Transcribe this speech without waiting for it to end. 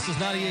This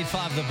is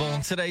 98.5 The Bull.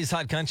 Today's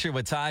Hot Country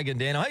with Tig and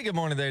Daniel. Hey, good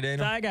morning there,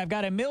 Daniel. Tig, I've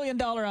got $1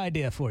 million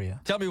idea for you.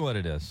 Tell me what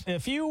it is.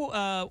 If you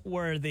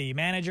were the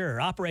manager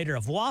or operator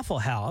of Waffle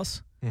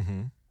House,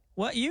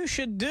 what you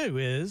should do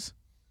is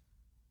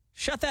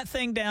shut that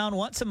thing down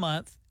once a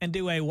month and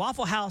do a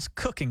Waffle House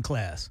cooking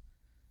class.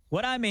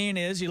 What I mean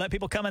is you let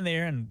people come in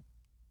there and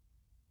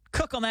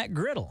cook on that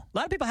griddle. A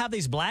lot of people have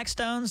these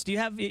Blackstones.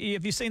 Have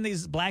you seen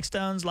these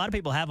Blackstones? A lot of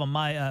people have them.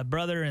 My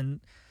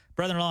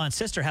brother-in-law and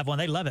sister have one.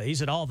 They love it. They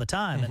use it all the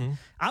time. And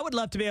I would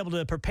love to be able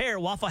to prepare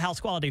Waffle House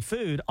quality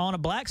food on a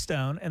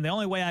Blackstone, and the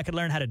only way I could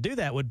learn how to do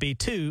that would be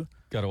to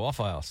go to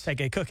Waffle House.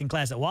 Take a cooking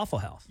class at Waffle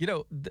House. You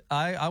know,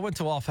 I went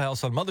to Waffle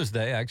House on Mother's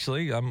Day,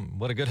 actually.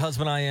 What a good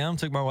husband I am.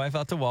 Took my wife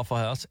out to Waffle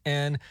House,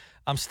 and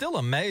I'm still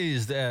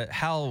amazed at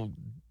how,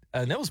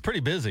 and it was pretty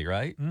busy,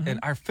 right? And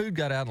our food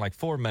got out in like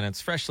 4 minutes,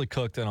 freshly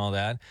cooked and all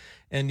that.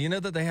 And you know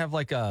that they have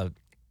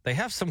they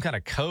have some kind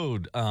of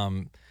code.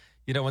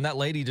 You know, when that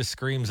lady just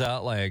screams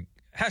out like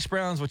hash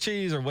browns with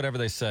cheese or whatever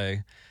they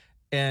say,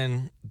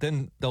 and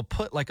then they'll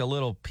put like a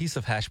little piece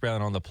of hash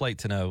brown on the plate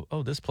to know,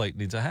 oh, this plate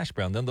needs a hash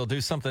brown. Then they'll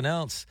do something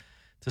else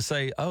to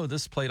say, oh,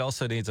 this plate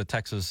also needs a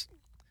Texas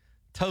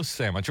toast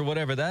sandwich or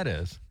whatever that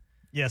is.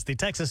 Yes, the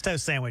Texas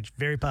toast sandwich,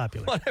 very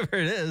popular. Whatever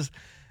it is.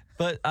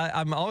 But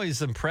I'm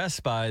always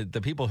impressed by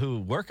the people who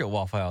work at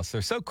Waffle House.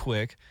 They're so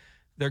quick.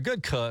 They're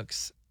good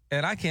cooks,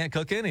 and I can't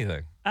cook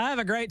anything. I have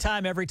a great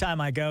time every time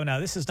I go. Now,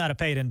 this is not a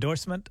paid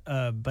endorsement,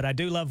 but I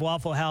do love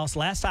Waffle House.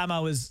 Last time I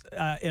was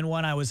in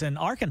one, I was in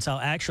Arkansas,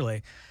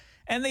 actually.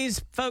 And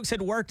these folks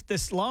had worked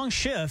this long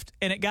shift,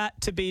 and it got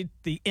to be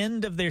the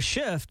end of their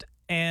shift,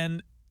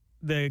 and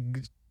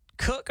the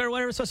cook or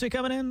whatever was supposed to be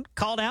coming in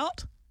called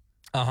out.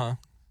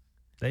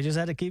 They just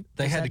had to keep.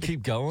 They had to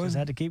keep going. Just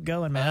had to keep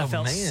going, man. Oh, I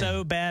felt man.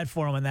 so bad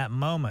for them in that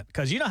moment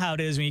because you know how it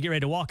is when you get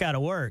ready to walk out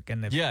of work,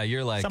 and if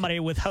you're like somebody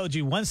withholds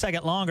you 1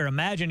 second longer.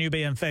 Imagine you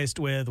being faced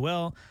with,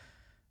 well,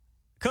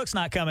 cook's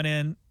not coming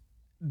in.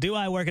 Do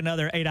I work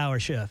another 8-hour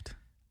shift?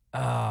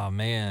 Oh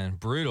man,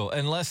 brutal.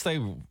 Unless they,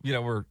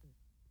 were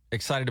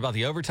excited about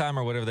the overtime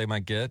or whatever they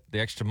might get, the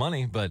extra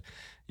money. But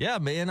yeah,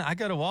 man, I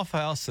go to Waffle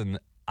House and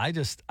I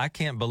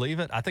can't believe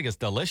it. I think it's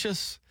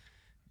delicious.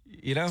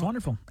 It's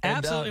wonderful. And,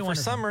 Absolutely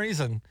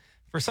wonderful.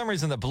 For some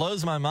reason that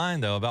blows my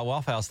mind though about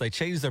Waffle House, they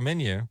changed their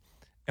menu.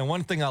 And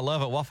one thing I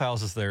love at Waffle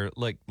House is their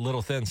like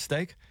little thin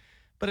steak,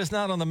 but it's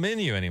not on the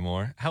menu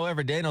anymore.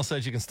 However, Daniel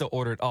says you can still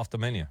order it off the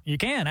menu. You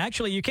can.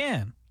 Actually, you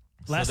can.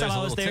 Last time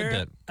I was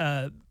there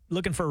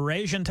looking for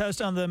raisin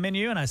toast on the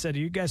menu, and I said,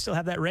 do you guys still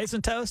have that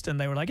raisin toast? And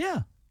they were like,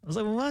 yeah. I was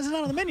like, well, why is it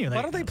not on the menu?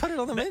 Why don't they put it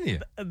on the menu?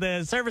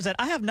 The server said,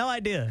 I have no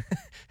idea.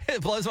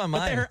 It blows my mind.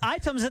 But there are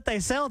items that they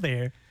sell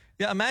there.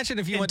 Yeah, imagine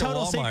if you went to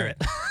Walmart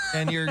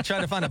and you're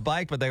trying to find a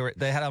bike, but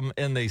they had them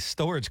in the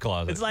storage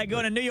closet. It's like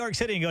going to New York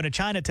City and going to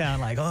Chinatown.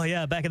 Like, oh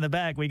yeah, back in the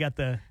back we got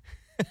the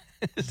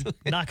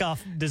knockoff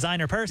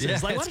designer purses. Yeah,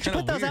 like, why don't you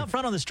put those out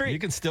front on the street? You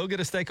can still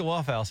get a steak at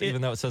Waffle House,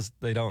 even though it says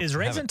they don't. Is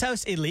raisin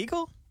toast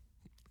illegal?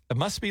 It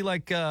must be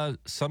like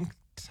some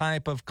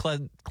type of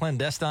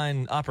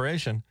clandestine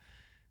operation.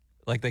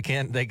 Like they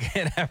can't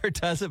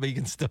advertise it, but you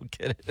can still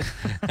get it.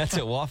 That's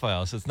at Waffle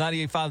House. It's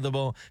 98.5 The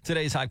Bull.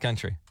 Today's Hot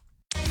Country.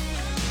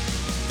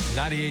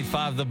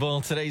 98.5 The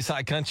Bull. Today's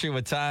Hot Country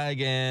with Tig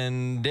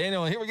and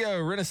Daniel. Here we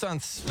go.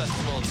 Renaissance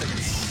Festival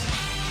tickets.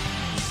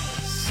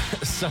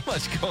 So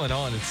much going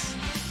on. It's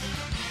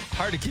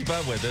hard to keep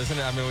up with, isn't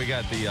it? I mean, we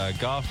got the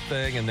golf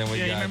thing, and then we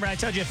got... you remember I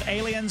told you if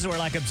aliens were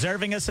like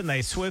observing us and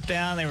they swoop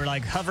down, they were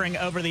like hovering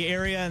over the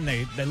area, and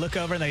they look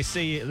over and they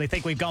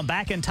think we've gone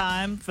back in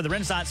time for the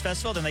Renaissance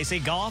Festival. Then they see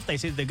golf, they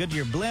see the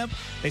Goodyear blimp,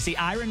 they see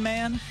Iron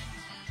Man.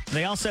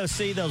 They also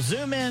they'll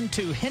zoom in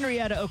to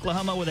Henrietta,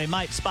 Oklahoma, where they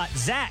might spot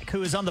Zach,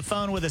 who is on the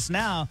phone with us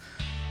now.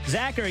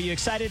 Zach, are you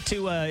excited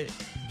to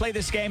play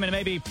this game and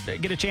maybe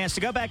get a chance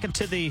to go back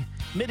into the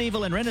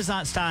medieval and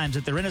Renaissance times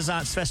at the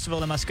Renaissance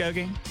Festival in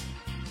Muskogee?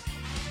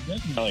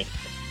 Definitely.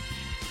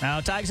 Now,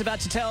 Tig's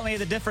about to tell me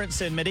the difference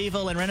in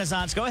medieval and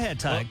Renaissance. Go ahead,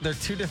 Tig. Well, they're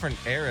two different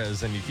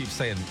eras, and you keep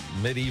saying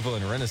medieval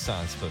and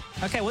Renaissance, but...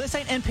 Okay, well, this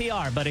ain't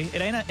NPR, buddy.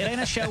 It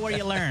ain't a show where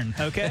you learn,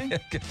 okay?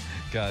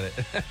 Got it.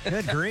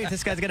 Good grief.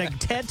 This guy's got a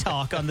TED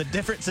Talk on the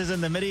differences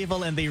in the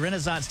medieval and the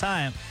Renaissance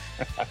time.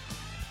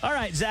 All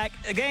right, Zach,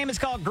 the game is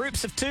called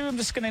Groups of Two. I'm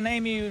just going to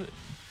name you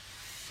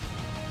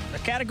a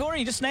category.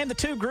 You just name the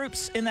two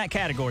groups in that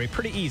category.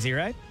 Pretty easy,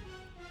 right?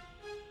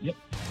 Yep.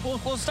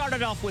 We'll start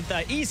it off with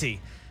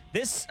easy.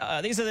 These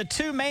are the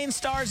two main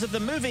stars of the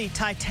movie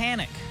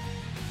Titanic.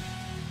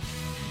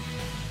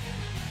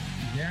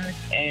 Jack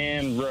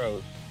and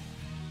Rose.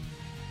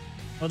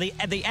 Well,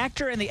 the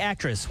actor and the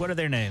actress, what are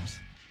their names?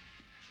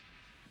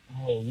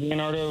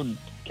 Leonardo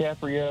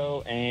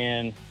DiCaprio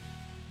and...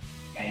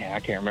 Man,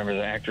 I can't remember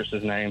the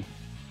actress's name.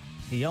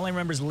 He only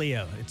remembers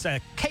Leo. It's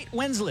Kate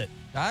Winslet.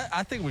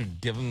 I think we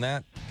give him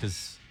that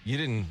because you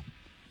didn't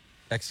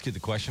execute the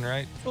question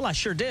right. Well, I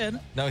sure did.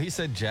 No, he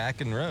said Jack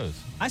and Rose.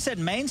 I said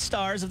main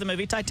stars of the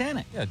movie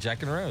Titanic. Yeah,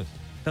 Jack and Rose.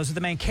 Those are the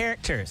main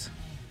characters.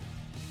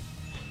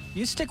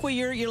 You stick with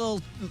your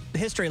little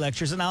history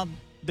lectures, and I'll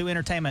do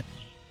entertainment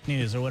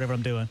news or whatever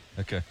I'm doing.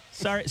 Okay.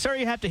 Sorry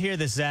you have to hear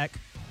this, Zach.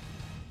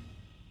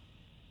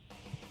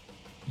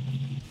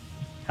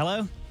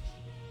 Hello?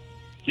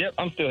 Yep,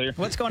 I'm still here.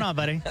 What's going on,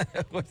 buddy?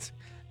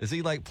 Is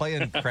he like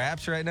playing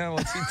craps right now?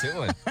 What's he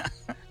doing?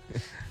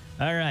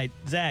 All right,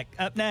 Zach,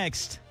 up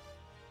next.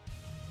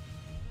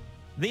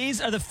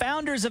 These are the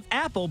founders of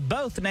Apple,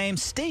 both named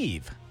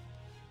Steve.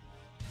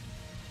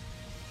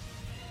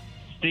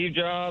 Steve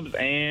Jobs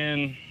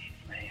and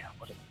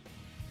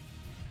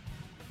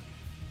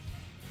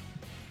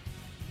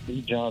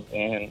Steve Jobs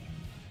and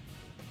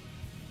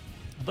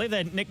I believe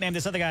they nicknamed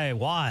this other guy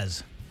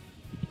Woz.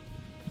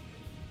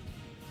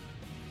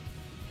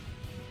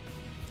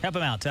 Help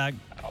him out, Tug.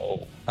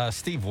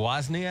 Steve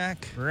Wozniak.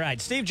 Right,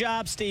 Steve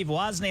Jobs, Steve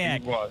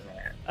Wozniak. Steve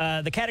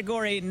Wozniak. The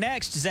category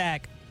next,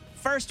 Zach.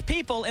 First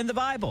people in the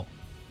Bible.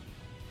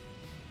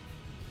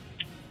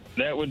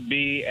 That would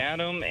be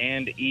Adam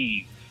and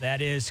Eve.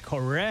 That is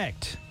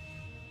correct.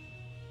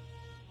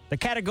 The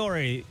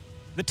category,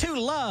 the two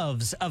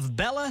loves of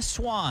Bella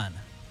Swan.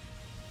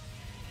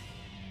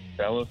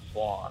 Bella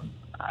Swan.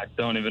 I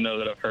don't even know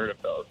that I've heard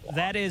of Bella Swan.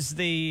 That is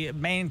the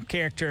main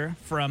character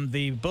from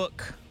the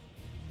book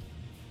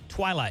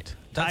Twilight.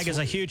 Tig is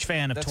a huge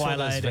fan of That's Twilight.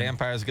 where those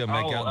vampires go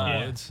make out in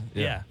the woods.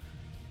 Yeah.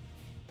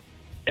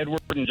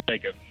 Edward and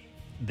Jacob.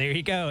 There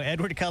you go.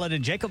 Edward Cullen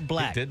and Jacob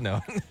Black. He did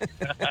know.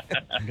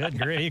 Good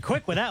grief. You're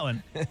quick with that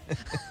one.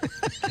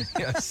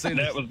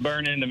 That was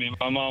burned into me.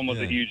 My mom was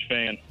a huge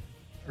fan.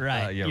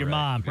 Right. You're your right.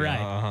 mom. Yeah, Right.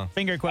 uh-huh.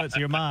 Finger quotes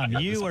your mom.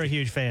 You were a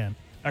huge fan.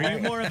 Are you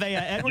more of a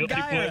Edward Guilty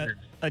guy or pleasure.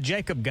 a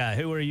Jacob guy?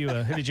 Who are you?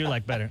 Who did you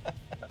like better?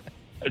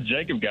 A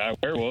Jacob guy,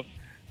 werewolf.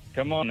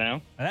 Come on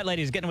now. That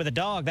lady's getting with a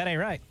dog. That ain't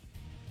right.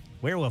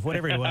 Werewolf,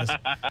 whatever he was.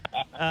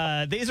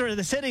 These were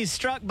the cities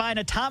struck by an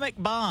atomic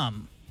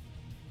bomb.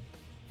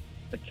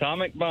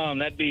 Atomic bomb.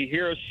 That'd be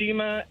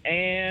Hiroshima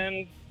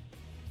and...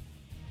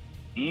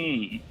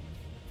 I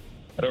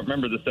don't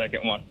remember the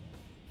second one.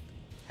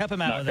 Help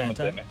him out Not with coming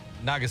that, to Tug. me.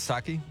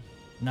 Nagasaki.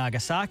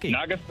 Nagasaki.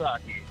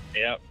 Nagasaki.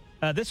 Yep.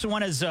 This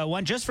one is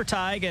one just for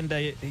Tig and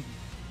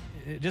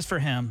just for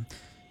him.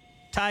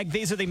 Tig,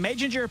 these are the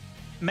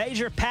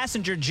major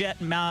passenger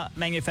jet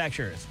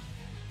manufacturers.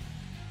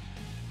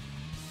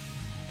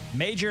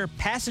 Major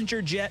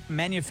passenger jet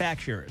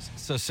manufacturers.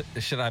 So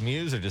should I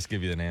muse or just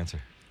give you an answer?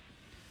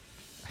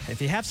 If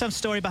you have some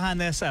story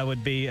behind this, I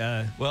would be...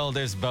 Well,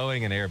 there's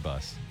Boeing and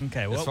Airbus.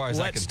 Okay, As far as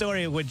I what can-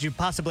 story would you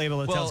possibly be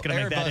able to tell Well, us going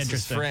to make that Airbus is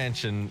interesting?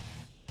 French and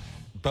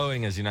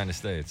Boeing is United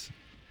States.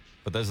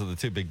 But those are the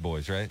two big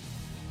boys, right?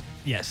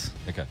 Yes.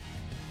 Okay.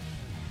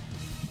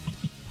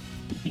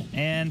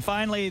 And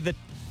finally, the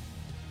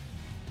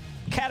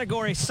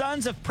category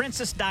Sons of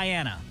Princess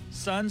Diana.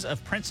 Sons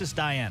of Princess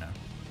Diana.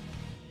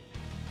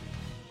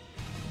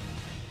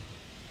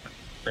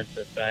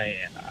 Princess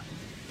Diana.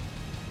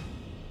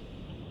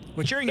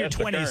 Which you're in your That's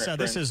the 20s, current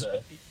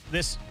so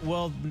princess.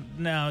 well,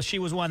 no, she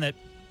was one that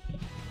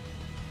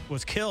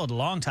was killed a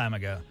long time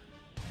ago.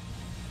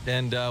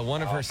 And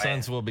one of her man.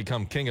 sons will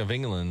become King of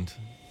England,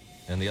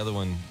 and the other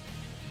one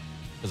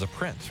is a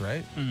prince,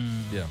 right?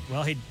 Yeah.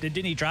 Well,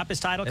 didn't he drop his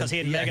title because he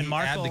had Meghan he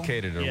Markle?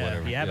 abdicated or yeah,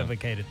 whatever. He Yeah.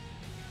 abdicated.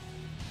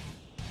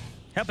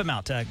 Help him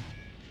out, Tug.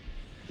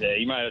 Yeah,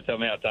 you might have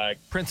told me how Ty.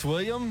 Prince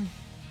William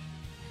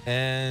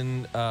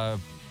and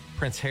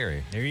Prince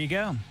Harry. There you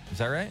go. Is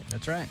that right?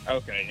 That's right.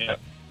 Okay, yeah.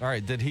 All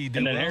right. Did he do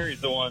And then well?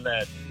 Harry's the one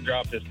that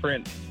dropped his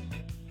prince,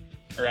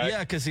 right? Yeah,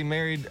 because he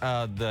married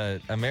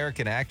the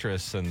American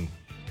actress and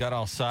got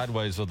all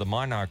sideways with the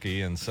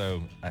monarchy. And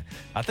so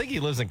I think he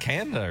lives in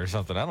Canada or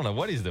something. I don't know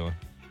what he's doing.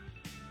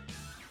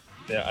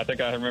 Yeah, I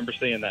think I remember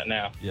seeing that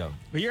now. Yeah.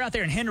 Well, you're out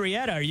there in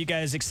Henrietta. Are you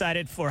guys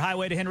excited for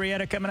Highway to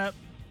Henrietta coming up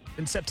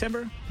in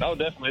September? Oh,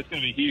 definitely. It's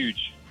going to be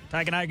huge.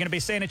 Tyke and I are going to be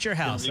staying at your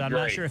house. be I'm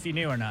not great. sure if you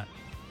knew or not.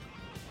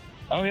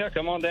 Oh, yeah,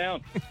 come on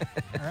down.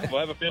 We'll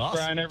have a fish Awesome.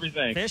 fry and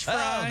everything. Fish Oh,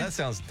 fry. that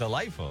sounds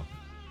delightful.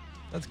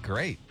 That's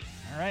great.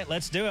 All right,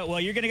 let's do it. Well,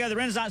 you're going to go to the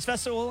Renaissance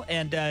Festival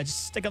and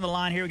just stick on the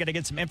line here. We're going to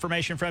get some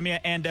information from you.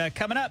 And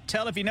coming up,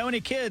 if you know any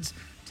kids,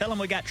 tell them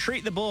we got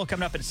Treat the Bull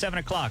coming up at 7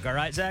 o'clock. All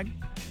right, Zach?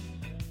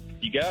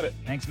 You got it.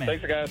 Thanks, man.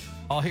 Thanks, guys.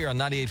 All here on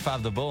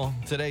 98.5 The Bull.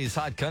 Today's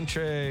Hot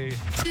Country.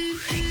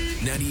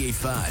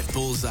 98.5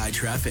 Bullseye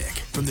Traffic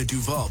from the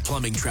Duval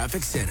Plumbing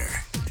Traffic Center.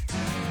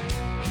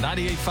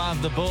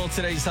 98.5 The Bull.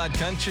 Today's Hot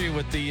Country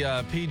with the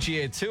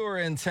PGA Tour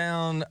in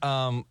town.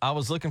 I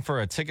was looking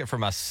for a ticket for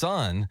my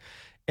son,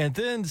 and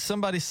then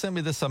somebody sent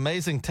me this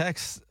amazing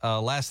text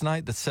last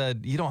night that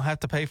said you don't have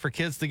to pay for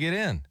kids to get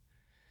in.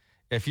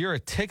 If you're a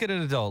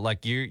ticketed adult,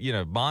 like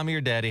mommy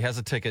or daddy has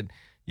a ticket,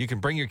 you can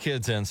bring your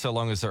kids in so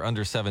long as they're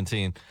under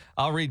 17.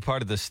 I'll read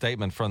part of this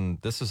statement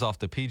this is off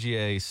the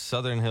PGA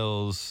Southern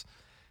Hills.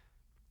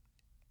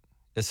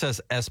 It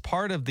says, as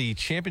part of the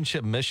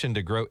championship mission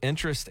to grow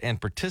interest and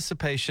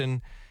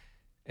participation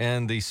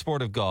in the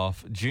sport of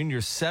golf,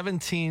 juniors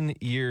 17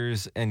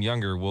 years and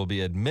younger will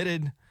be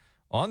admitted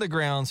on the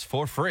grounds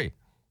for free.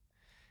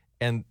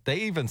 And they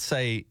even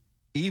say,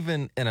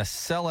 even in a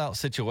sellout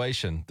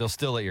situation, they'll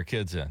still let your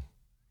kids in.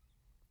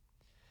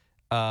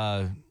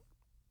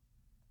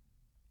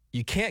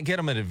 You can't get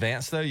them in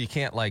advance, though. You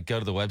can't, like, go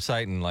to the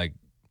website and, like,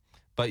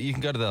 but you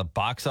can go to the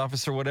box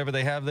office or whatever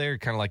they have there,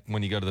 kind of like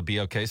when you go to the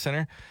BOK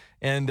Center.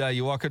 And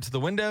you walk up to the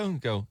window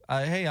and go,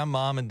 hey, I'm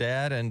Mom and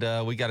Dad,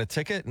 and we got a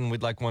ticket, and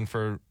we'd like one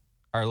for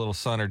our little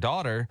son or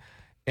daughter.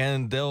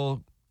 And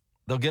they'll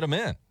get them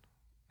in.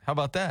 How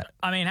about that?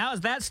 I mean, how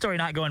is that story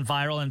not going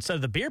viral? And so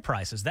the beer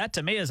prices, that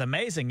to me is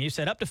amazing. You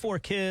said up to 4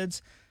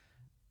 kids,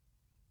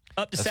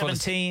 up to That's what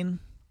 17.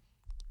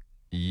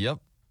 Yep.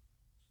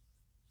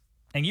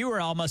 And you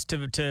were almost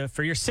to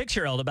for your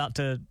 6-year-old about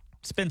to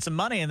spend some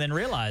money and then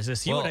realize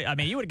this. You Well-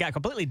 would you would have got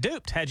completely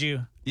duped had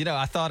you. You know,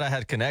 I thought I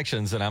had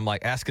connections, and I'm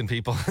like asking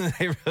people.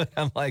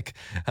 I'm like,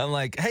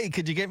 hey,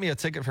 could you get me a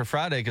ticket for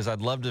Friday? Because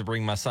I'd love to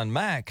bring my son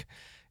Mac.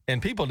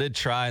 And people did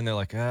try, and they're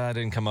like, I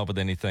didn't come up with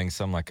anything.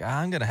 So I'm like,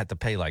 I'm going to have to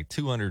pay like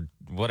 $200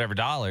 whatever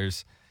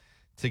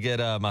to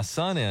get my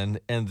son in.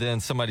 And then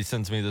somebody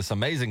sends me this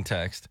amazing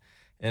text,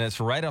 and it's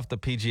right off the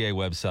PGA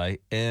website.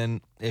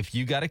 And if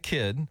you got a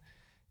kid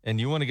and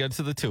you want to go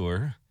to the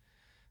tour,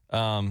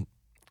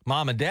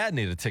 Mom and Dad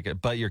need a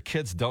ticket, but your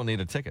kids don't need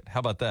a ticket. How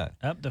about that?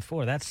 Up to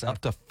 4. That's Up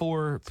to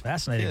 4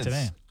 fascinating to me.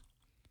 kids.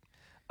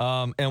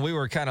 And we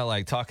were kind of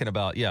like talking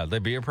about, the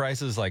beer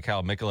prices, like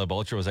how Michelob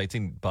Ultra was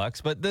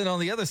 $18. But then on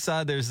the other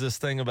side, there's this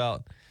thing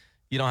about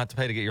you don't have to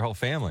pay to get your whole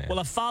family in. Well,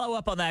 a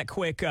follow-up on that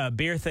quick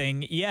beer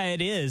thing, yeah,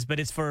 it is, but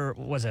it's for,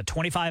 was it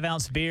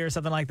 25-ounce beer or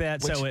something like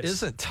that? Which so it's,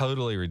 isn't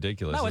totally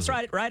ridiculous. no, is it's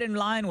it? right in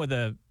line with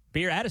a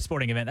beer at a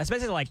sporting event. That's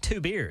basically like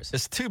 2 beers.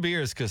 It's 2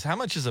 beers, because how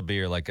much is a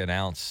beer, like an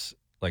ounce,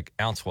 like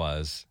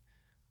ounce-wise?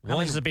 How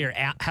much is a beer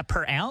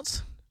per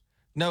ounce?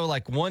 No,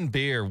 like one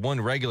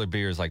regular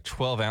beer is like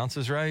 12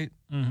 ounces, right?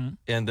 Mm-hmm.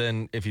 And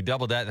then if you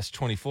double that, that's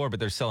 24, but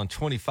they're selling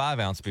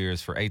 25-ounce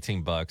beers for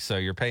 $18. So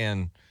you're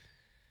paying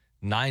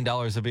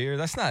 $9 a beer.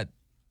 That's not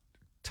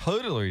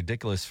totally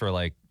ridiculous for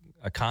like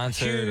a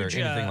concert or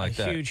anything like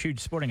that.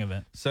 Huge sporting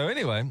event. So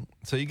anyway,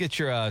 so you get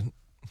your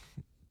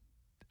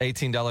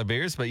 $18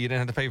 beers, but you didn't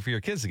have to pay for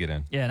your kids to get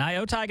in. Yeah, and I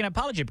owe Tig an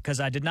apology because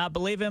I did not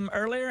believe him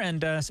earlier,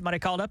 and somebody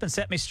called up and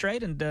set me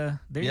straight, and there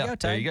you Yeah, go, Tig.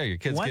 there you go. Your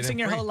kids Once get in in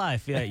your free. whole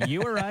life. Yeah,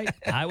 you were right.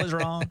 I was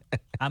wrong.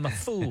 I'm a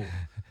fool.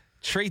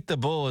 Treat the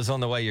Bull is on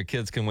the way. Your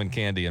kids can win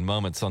candy in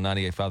moments on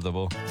 98.5 The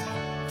Bull.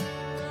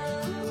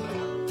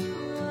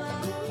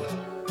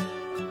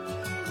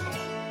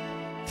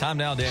 Time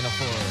now, Daniel,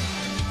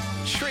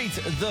 for Treat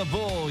the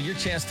Bull, your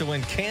chance to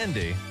win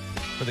candy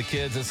for the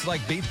kids. It's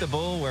like Beat the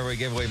Bull, where we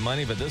give away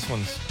money, but this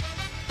one's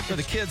for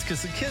the kids,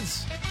 because the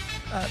kids,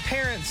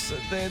 parents,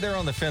 they're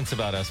on the fence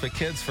about us, but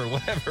kids, for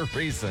whatever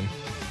reason,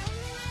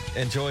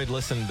 enjoyed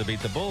listening to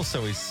Beat the Bull,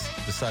 so we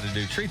decided to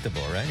do Treat the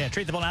Bull, right? Yeah,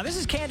 Treat the Bull. Now, this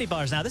is candy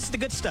bars. Now, this is the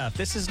good stuff.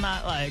 This is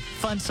not like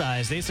fun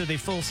size. These are the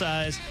full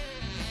size,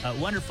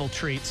 wonderful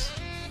treats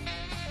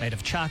made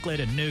of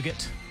chocolate and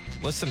nougat.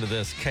 Listen to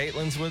this.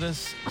 Caitlin's with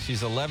us.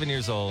 She's 11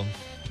 years old.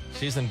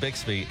 She's in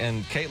Bixby.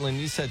 And Caitlin,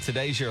 you said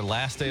today's your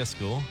last day of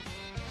school.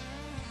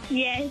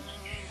 Yes.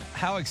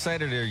 How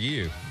excited are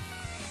you?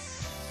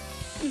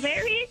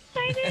 Very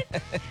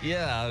excited.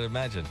 Yeah, I'd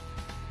imagine.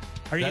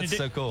 Are you That's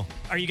so cool.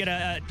 Are you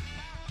gonna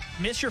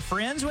miss your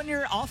friends when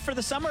you're off for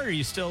the summer, or are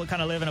you still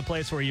kind of live in a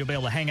place where you'll be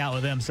able to hang out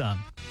with them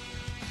some?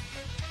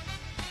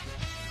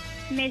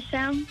 Miss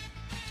them.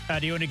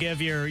 Do you want to give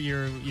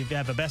you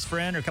have a best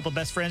friend or a couple of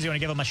best friends? You want to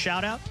give them a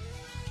shout out?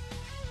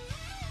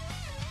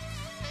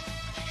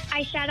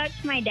 I shout out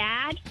to my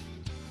dad.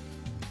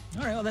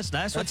 All right, well, that's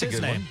nice. What's That's a his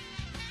good name? one.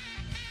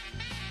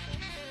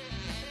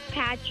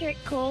 Patrick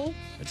Cole.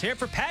 Let's hear it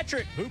for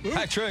Patrick. Boop, boop.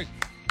 Patrick,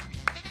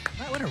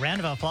 All right, what a round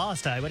of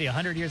applause, Ty. What are you,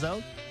 100 years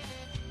old?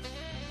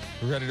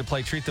 we ready to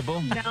play Treat the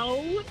Bull?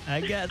 No.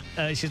 I guess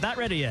she's not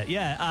ready yet.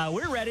 Yeah,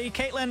 we're ready.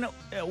 Caitlin,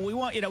 we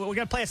want we're going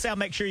to play a sound.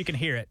 Make sure you can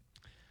hear it.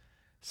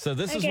 So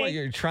this is Okay. what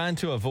you're trying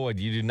to avoid.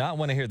 You do not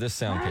want to hear this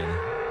sound,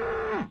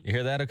 Caitlin. You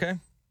hear that, okay?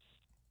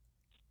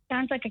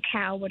 Sounds like a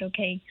cow, but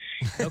okay.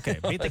 Okay,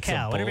 beat the It's a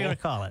cow, whatever you bull. want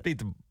to call it.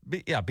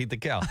 Beat the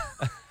cow.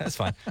 That's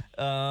fine.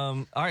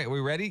 All right, we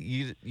ready?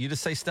 You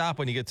just say stop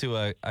when you get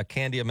to a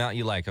candy amount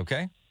you like,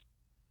 okay?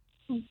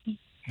 All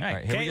right,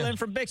 right, here we go. Caitlin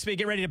from Bixby,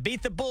 get ready to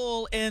beat the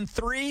bull in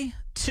 3,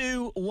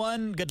 2,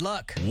 1. Good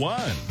luck.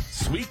 1.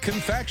 Sweet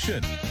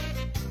confection.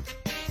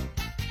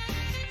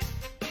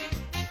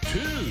 2.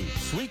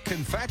 Sweet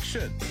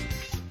confections.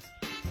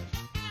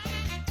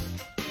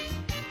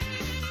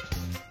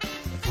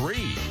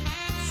 3.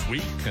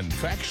 Sweet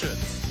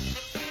confections.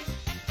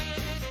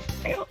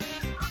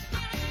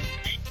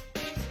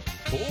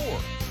 4.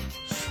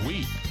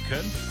 Sweet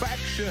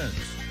confections.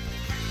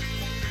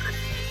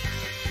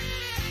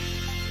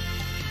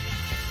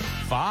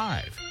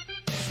 5.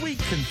 Sweet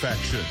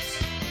confections.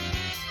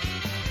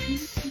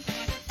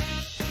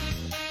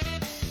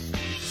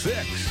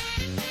 6.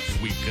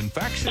 Sweet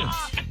confections.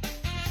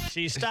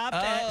 She stopped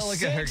at Oh, look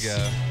 6 at her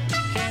go.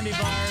 candy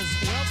bars.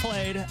 Well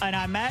played. And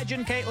I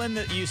imagine, Caitlin,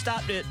 that you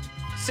stopped at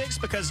 6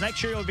 because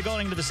next year you'll be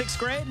going into the 6th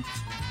grade?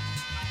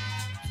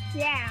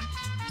 Yeah.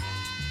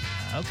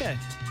 Okay.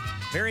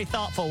 Very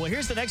thoughtful. Well,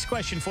 here's the next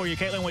question for you,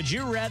 Caitlin. Would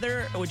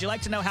you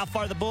like to know how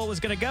far the bull was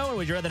going to go, or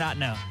would you rather not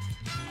know?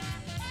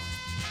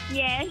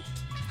 Yes.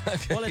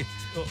 Well,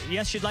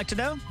 yes, you'd like to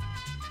know?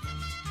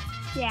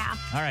 Yeah.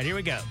 All right, here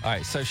we go. All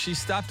right, so she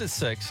stopped at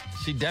 6.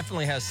 She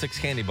definitely has 6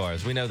 candy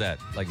bars. We know that.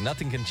 Like,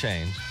 nothing can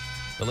change.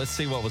 But let's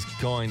see what was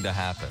going to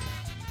happen.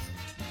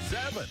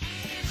 7.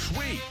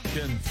 Sweet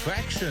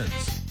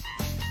confections.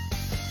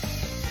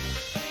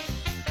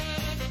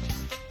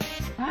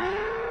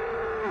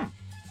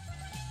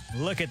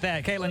 Look at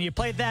that. Caitlin, you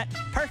played that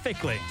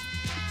perfectly.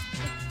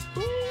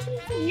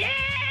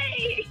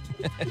 Yay!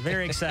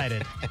 Very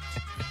excited.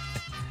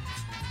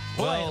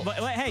 Well- Boy,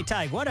 hey,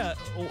 Ty, what a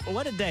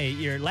day.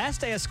 Your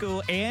last day of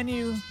school, and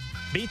you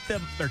treat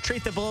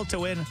the bull to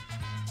win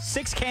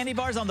 6 candy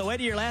bars on the way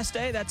to your last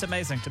day. That's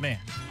amazing to me.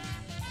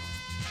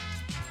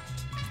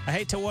 I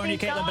hate to warn you,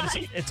 Thank Caitlin, but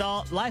God. it's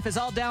all life is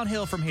all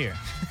downhill from here.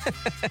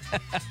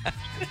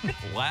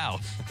 Wow.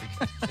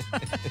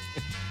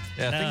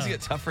 Yeah, things No.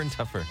 get tougher and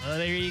tougher. Well,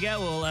 there you go.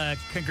 Well,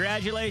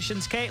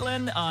 congratulations,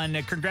 Caitlin, on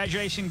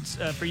congratulations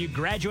for you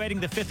graduating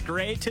the 5th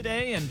grade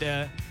today,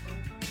 and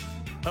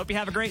hope you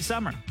have a great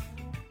summer.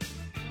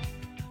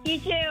 You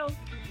too.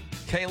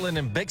 Caitlin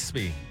and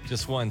Bixby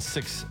just won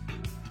 6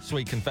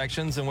 sweet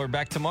confections, and we're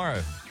back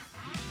tomorrow.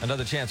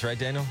 Another chance, right,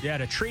 Daniel? Yeah,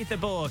 to treat the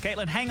bull.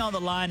 Caitlin, hang on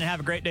the line and have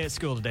a great day at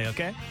school today,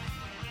 okay?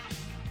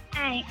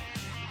 Thanks.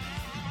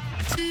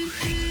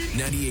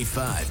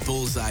 98.5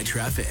 Bullseye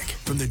Traffic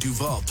from the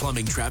Duval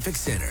Plumbing Traffic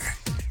Center.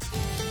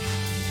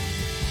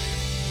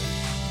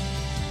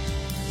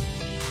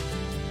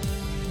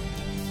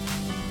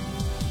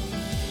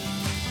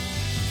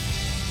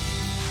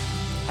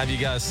 Have you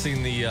guys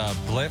seen the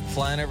blimp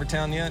flying over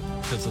town yet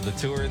because of the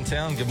tour in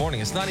town? Good morning.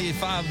 It's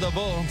 98.5 The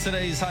Bull.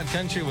 Today's Hot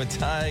Country with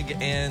Tig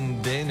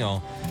and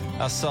Daniel.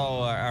 I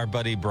saw our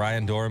buddy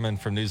Brian Dorman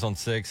from News on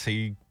 6.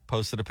 He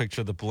posted a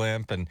picture of the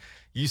blimp, and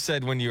you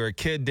said when you were a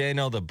kid,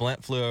 Daniel, the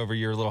blimp flew over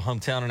your little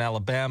hometown in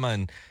Alabama,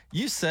 and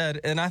you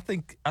said, and I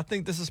think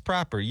this is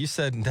proper, you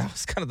said that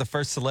was kind of the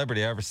first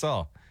celebrity I ever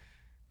saw.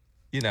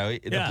 You know, the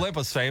Yeah. blimp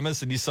was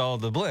famous, and you saw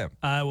the blimp.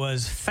 I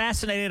was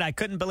fascinated. I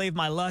couldn't believe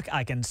my luck.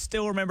 I can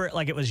still remember it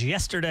like it was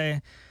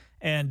yesterday.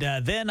 And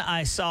then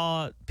I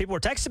saw people were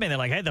texting me. They're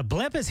like, hey, the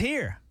blimp is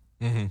here.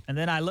 Mm-hmm. And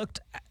then I looked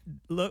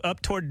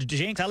up toward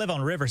Jinx. I live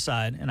on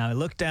Riverside. And I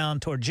looked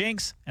down toward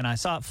Jinx, and I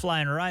saw it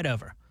flying right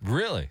over.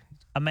 Really?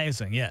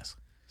 Amazing, yes.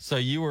 So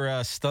you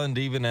were stunned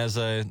even as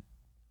a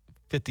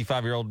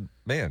 55-year-old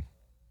man.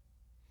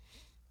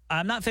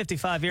 I'm not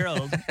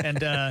 55-year-old.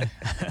 And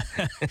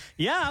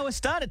yeah, I was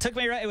stunned. It took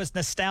me right. It was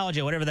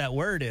nostalgia, whatever that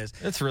word is.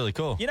 That's really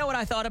cool. You know what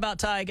I thought about,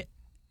 Tig?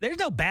 There's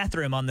no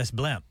bathroom on this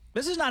blimp.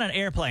 This is not an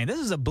airplane.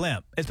 This is a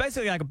blimp. It's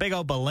basically like a big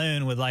old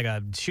balloon with like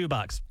a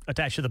shoebox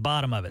attached to the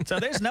bottom of it. So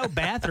there's no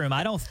bathroom,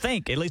 I don't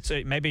think. At least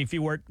maybe if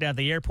you worked at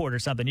the airport or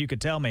something, you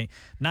could tell me.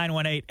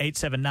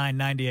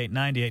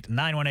 918-879-9898.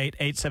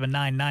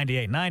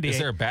 918-879-9898. Is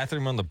there a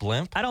bathroom on the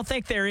blimp? I don't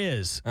think there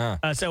is.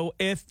 So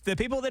if the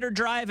people that are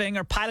driving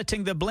or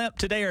piloting the blimp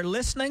today are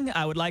listening,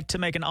 I would like to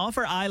make an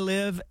offer. I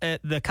live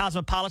at the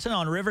Cosmopolitan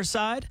on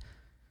Riverside.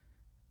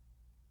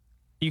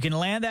 You can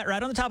land that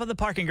right on the top of the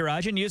parking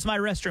garage and use my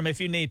restroom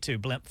if you need to,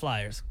 blimp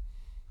flyers.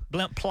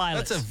 Blimp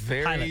pilots. That's a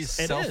very pilots.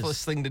 It selfless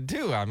is. thing to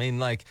do. I mean,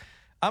 like,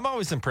 I'm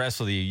always impressed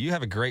with you. You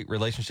have a great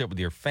relationship with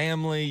your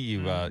family.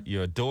 You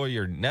you adore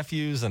your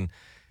nephews, and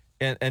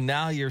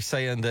now you're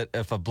saying that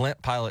if a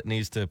blimp pilot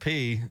needs to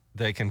pee,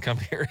 they can come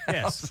to your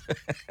house. Yes.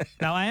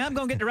 Now, I am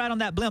going to get to ride on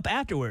that blimp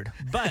afterward,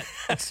 but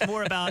it's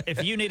more about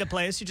if you need a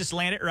place, you just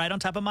land it right on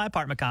top of my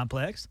apartment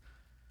complex.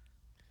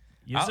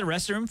 Use the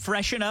restroom,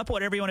 freshen up,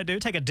 whatever you want to do.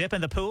 Take a dip in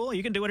the pool.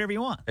 You can do whatever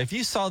you want. If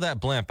you saw that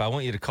blimp, I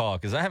want you to call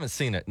because I haven't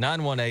seen it.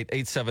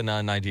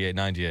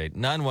 918-879-9898.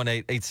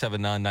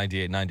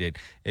 918-879-9898.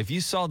 If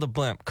you saw the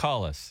blimp,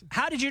 call us.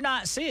 How did you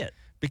not see it?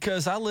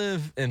 Because I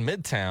live in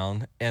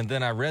Midtown, and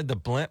then I read the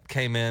blimp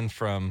came in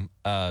from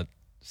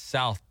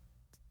south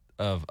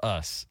of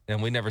us, and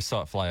we never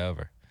saw it fly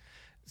over.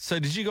 So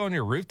did you go on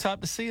your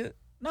rooftop to see it?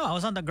 No, I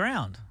was on the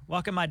ground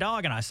walking my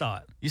dog, and I saw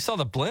it. You saw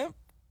the blimp?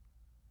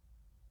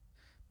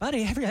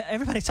 Buddy,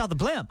 everybody saw the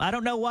blimp. I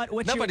don't know what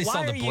Nobody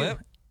saw why the are you-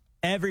 blimp.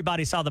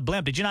 Everybody saw the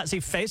blimp. Did you not see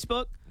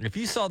Facebook? If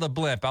you saw the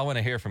blimp, I want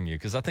to hear from you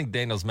because I think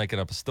Daniel's making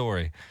up a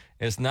story.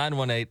 It's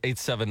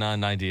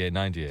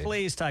 918-879-9898.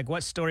 Please, Tyke,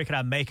 what story could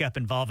I make up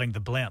involving the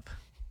blimp?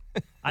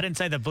 I didn't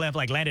say the blimp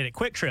like landed at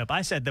Quick Trip.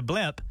 I said the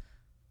blimp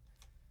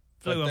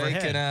flew But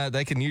overhead.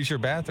 they can use your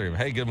bathroom.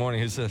 Hey, good morning.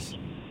 Who's this?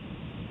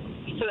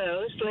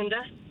 Hello, it's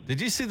Linda.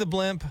 Did you see the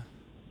blimp?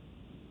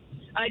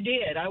 I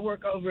did. I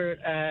work over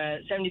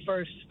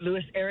 71st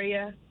Lewis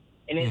area,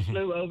 and it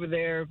flew over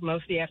there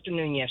most of the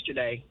afternoon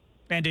yesterday.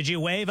 And did you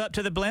wave up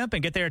to the blimp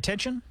and get their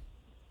attention?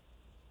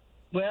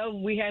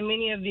 Well, we had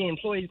many of the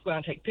employees go out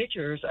and take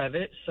pictures of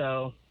it,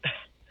 so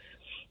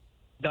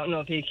don't know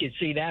if he could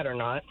see that or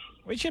not.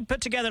 We should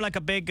put together like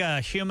a big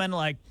human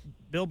like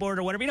billboard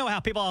or whatever. You know how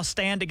people all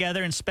stand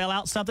together and spell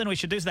out something? We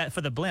should do that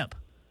for the blimp.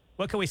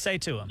 What can we say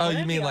to them? Oh,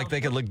 you mean like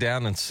they could look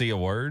down and see a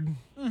word?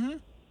 Mm-hmm.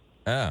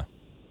 Oh.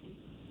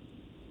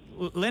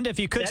 Linda, if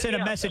you could That'd send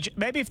be a message,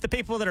 maybe if the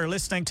people that are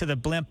listening to the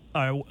blimp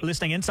are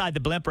listening inside the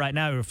blimp right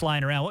now who are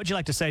flying around, what would you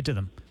like to say to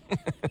them?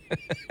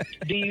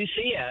 Do you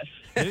see us?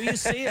 Do you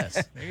see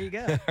us? There you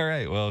go. All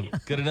right. Well,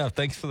 good enough.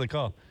 Thanks for the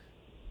call.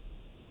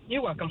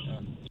 You're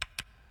welcome.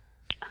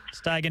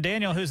 Steig and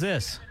Daniel, who's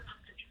this?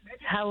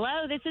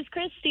 Hello, this is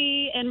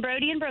Christy and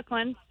Brody in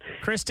Brooklyn.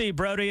 Christy,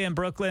 Brody, in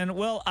Brooklyn.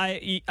 Well,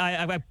 I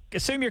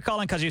assume you're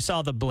calling because you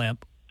saw the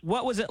blimp.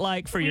 What was it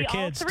like for your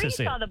kids all three to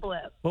see? saw the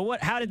blimp. Well,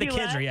 how did the Do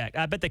kids what? react?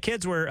 I bet the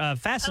kids were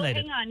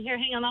fascinated. Hang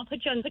on. I'll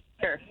put you on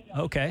speaker.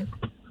 Okay.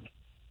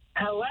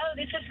 Hello,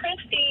 this is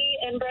Christy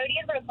and Brody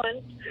in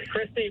Brooklyn.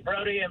 Christy,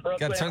 Brody, and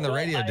Brooklyn. Got to turn the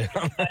radio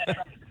down.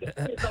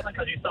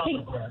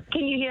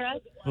 Can you hear us?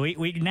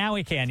 We now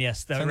we can,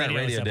 yes. The Turn that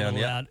radio is up a down,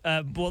 little yeah.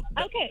 loud. Well,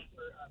 Okay.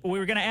 we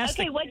were going to ask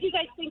Okay, what do you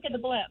guys think of the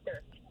blimp?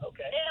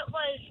 Okay.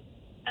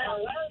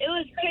 It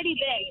was pretty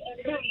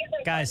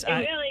big. Guys,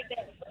 Really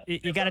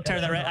big. you got to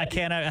turn the radio. I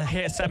can't.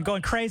 I'm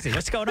going crazy.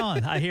 What's going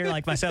on? I hear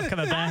like myself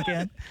coming back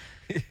in.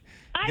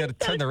 I'm gotta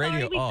turn the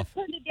radio sorry. off.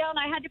 We just turned it down.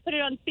 I had to put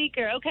it on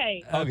speaker.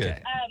 Okay.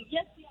 Okay.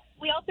 Yes,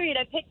 we all three.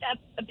 I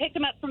picked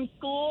them up from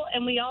school,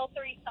 and we all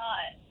three saw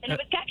it. And it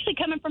was actually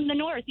coming from the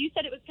north. You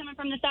said it was coming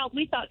from the south.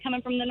 We saw it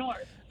coming from the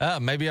north.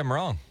 Maybe I'm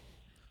wrong.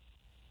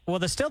 Well,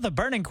 the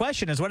burning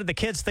question is, what did the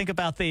kids think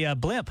about the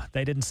blimp?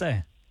 They didn't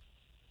say.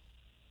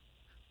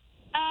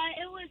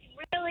 It was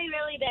really,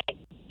 really big.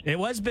 It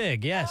was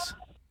big, yes.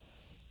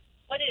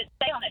 What did it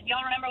say on it? Do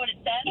y'all remember what it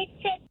said? It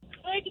said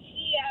good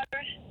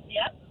here.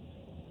 Yep.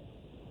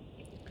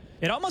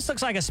 It almost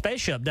looks like a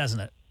spaceship, doesn't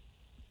it?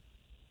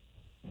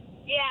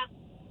 Yeah.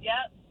 Yep.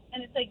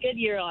 And it said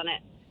Goodyear on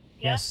it.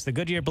 Yep. Yes, the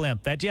Goodyear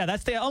blimp.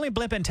 That's the only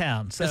blimp in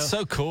town. So It's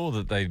so cool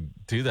that they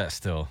do that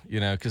still,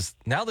 because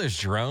now there's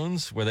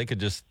drones where they could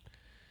just,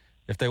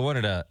 if they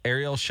wanted a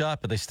aerial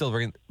shot, but they still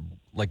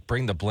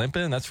bring the blimp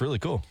in. That's really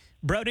cool.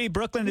 Brody,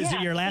 Brooklyn, is it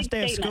Yeah, your last big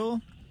day of statement.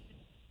 school?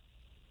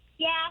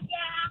 Yeah.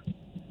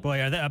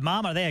 Boy,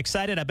 Mom, are they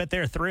excited? I bet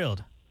they're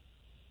thrilled.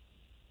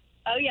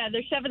 Oh, yeah.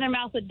 They're shoving their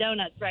mouth with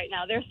donuts right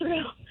now. They're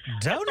thrilled.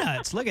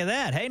 Donuts. Look at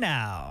that. Hey,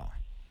 now.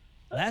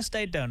 Last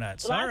day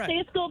donuts. All Last right. day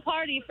of school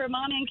party for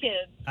mom and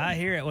kids. I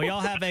hear it. Well,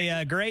 y'all have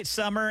a great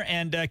summer,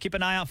 and keep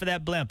an eye out for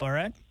that blimp, all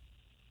right?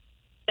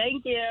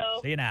 Thank you.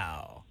 See you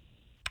now.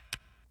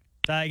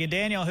 Steig and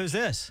Daniel, who's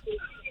this?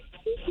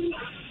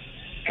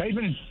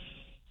 Caven.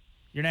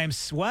 Your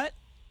name's what?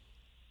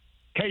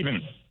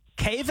 Caven.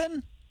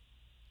 Caven?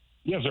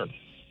 Yes, sir.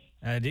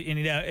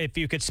 If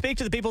you could speak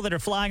to the people that are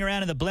flying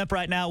around in the blimp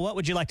right now, what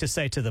would you like to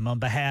say to them on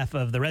behalf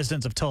of the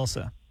residents of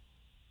Tulsa?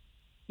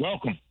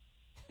 Welcome.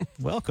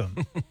 Welcome.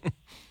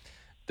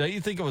 Don't you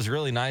think it was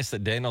really nice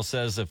that Daniel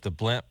says if the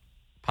blimp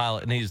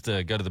pilot needs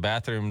to go to the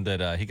bathroom,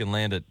 that he can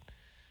land it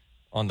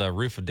on the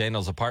roof of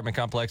Daniel's apartment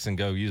complex and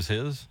go use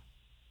his?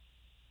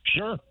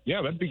 Sure.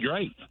 Yeah, that'd be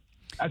great.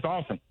 That's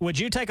awesome. Would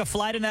you take a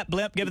flight in that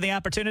blimp given the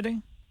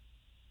opportunity?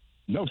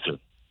 No, sir.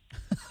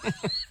 Me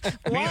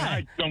and Why?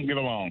 Ike don't get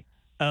along.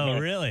 Oh, No.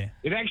 really?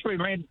 It actually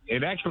landed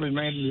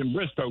in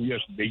Bristow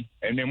yesterday,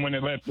 and then when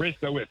it left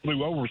Bristow, it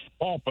flew over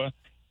Spalpa,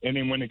 and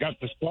then when it got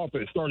to Spalpa,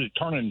 it started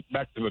turning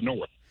back to the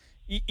north.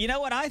 You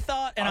know what I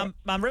thought, and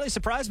I'm really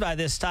surprised by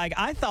this, Tig.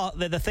 I thought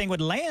that the thing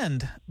would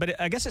land, but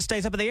I guess it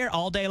stays up in the air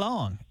all day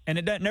long, and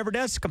it never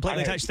does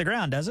completely touch the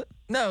ground, does it?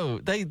 No,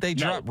 they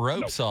drop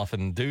ropes off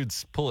and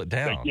dudes pull it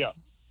down. Yeah.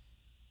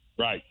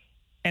 Right.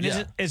 And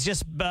Yeah. is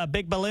just a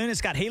big balloon?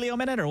 It's got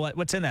helium in it, or what?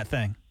 What's in that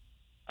thing?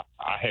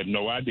 I have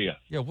no idea.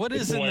 Yeah, what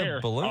It's is in the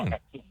air. balloon?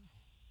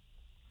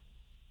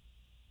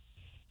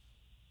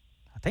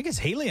 I think it's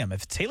helium.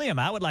 If it's helium,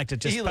 I would like to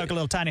just poke a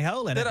little tiny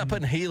hole in They're it. not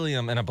putting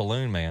helium in a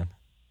balloon, man.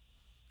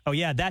 Oh,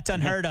 yeah, that's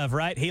unheard of,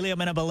 right? Helium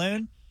in a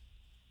balloon?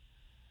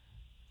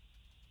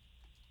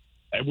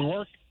 That would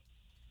work.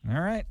 All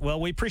right.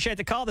 Well, we appreciate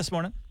the call this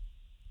morning.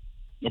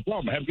 No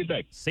problem. Have a good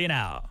day. See you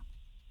now.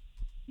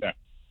 Yeah.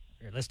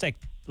 Here, let's take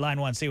line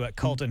one, see what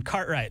Colton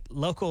Cartwright,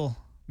 local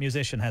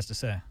musician, has to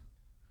say.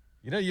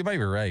 You may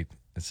be right.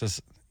 It's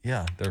just,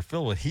 they're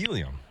filled with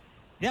helium.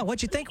 Yeah,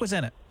 what'd you think was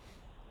in it?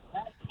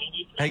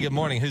 Hey, good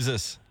morning. Who's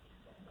this?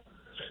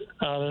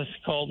 This is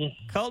Colton.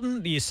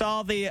 Colton, you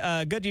saw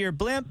the Goodyear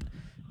blimp.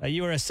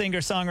 You are a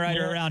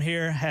singer-songwriter around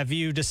here. Have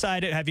you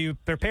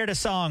prepared a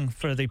song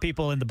for the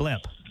people in the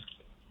blimp?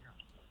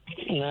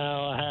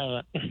 No,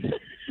 I haven't.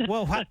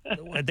 Well,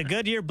 the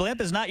Goodyear blimp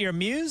is not your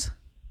muse?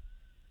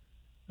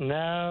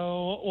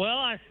 No. Well,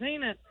 I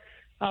seen it.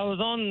 I was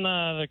on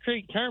the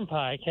Creek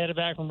Turnpike, headed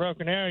back from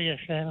Broken Arrow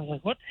yesterday, and I was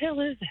like, "What the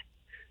hell is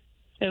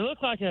it?" It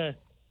looked like a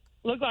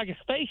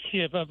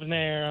spaceship up in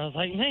there. I was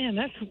like, "Man,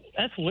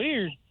 that's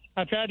weird."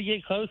 I tried to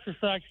get closer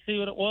so I could see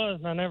what it was,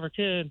 and I never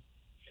could.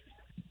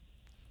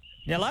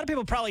 Yeah, a lot of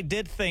people probably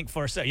did think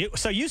for so.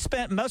 You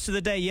spent most of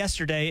the day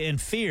yesterday in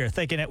fear,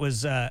 thinking it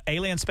was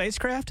alien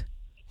spacecraft.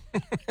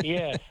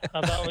 Yes,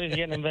 I thought we was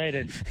getting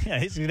invaded. Yeah,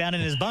 he's down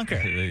in his bunker,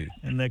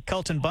 in the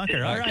Colton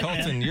bunker. All right,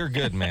 Colton, man. you're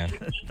good, man.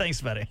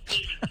 Thanks, buddy.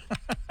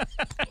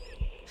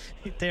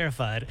 He's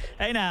terrified.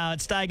 Hey, now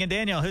it's Steig and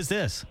Daniel. Who's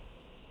this?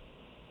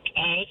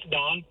 It's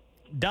Don.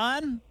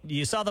 Don,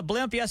 you saw the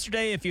blimp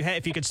yesterday. If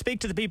you could speak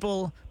to the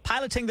people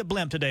piloting the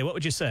blimp today, what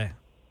would you say?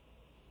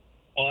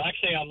 Well,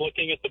 actually, I'm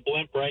looking at the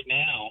blimp right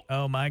now.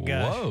 Oh my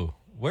gosh! Whoa.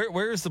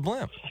 Where is the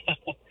blimp?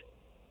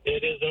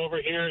 It is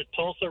over here at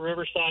Tulsa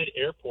Riverside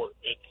Airport.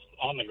 It's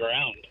on the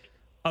ground.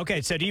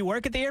 Okay, so do you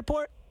work at the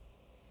airport?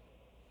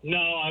 No,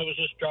 I was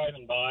just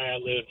driving by. I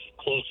live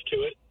close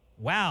to it.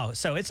 Wow,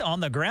 so it's on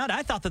the ground?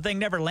 I thought the thing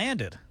never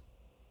landed.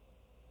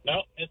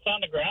 No, it's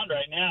on the ground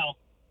right now.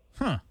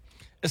 Huh.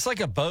 It's like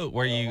a boat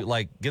where you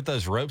like get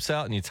those ropes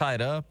out and you tie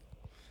it up.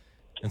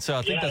 And so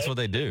I think that's what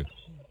they do.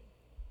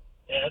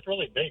 Yeah, it's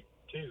really big,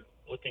 too,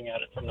 looking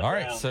at it from the All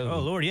ground. right, so Oh,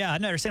 Lord, yeah,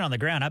 I've never seen it on the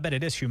ground. I bet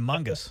it is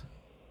humongous.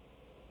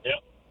 Yep.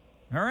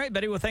 All right,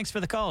 buddy. Well, thanks for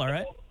the call, all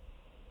right?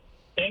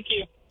 Thank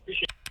you.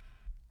 Appreciate it.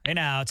 Hey,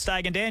 now, it's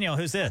Tig and Daniel.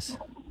 Who's this?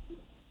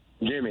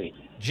 Jimmy.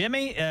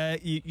 Jimmy,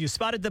 you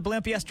spotted the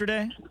blimp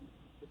yesterday?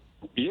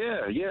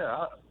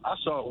 Yeah. I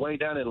saw it way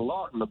down in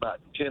Lawton about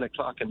 10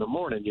 o'clock in the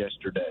morning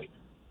yesterday.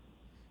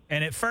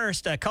 And at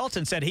first,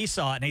 Colton said he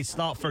saw it, and he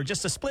thought for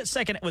just a split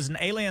second it was an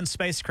alien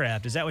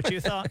spacecraft. Is that what you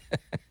thought?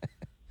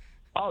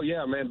 Oh,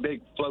 yeah, man,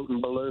 big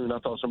floating balloon. I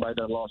thought somebody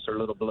done lost their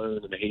little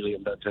balloon and the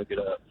helium done took it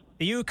up.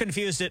 You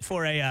confused it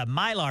for a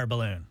Mylar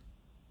balloon.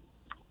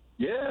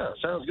 Yeah,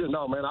 sounds good.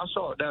 No, man, I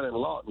saw it down in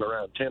Lawton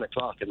around 10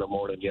 o'clock in the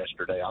morning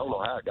yesterday. I don't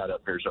know how it got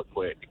up here so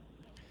quick.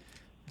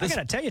 I got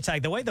to tell you,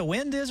 Tig, the way the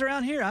wind is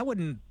around here, I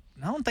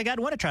don't think I'd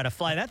want to try to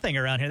fly that thing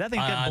around here. That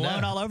thing gets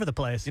blown all over the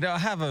place. You know, I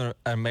have an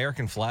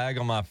American flag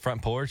on my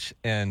front porch,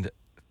 and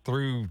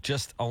through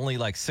just only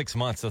like 6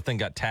 months, the thing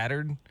got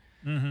tattered.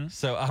 Mm-hmm.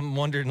 So I'm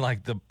wondering,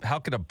 like, how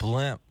could a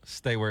blimp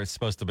stay where it's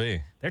supposed to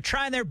be? They're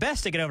trying their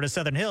best to get over to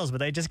Southern Hills, but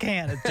they just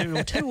can't.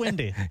 It's too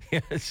windy.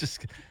 Yeah, it's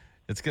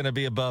going to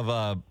be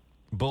above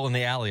Bull in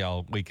the Alley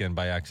all weekend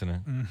by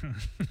accident.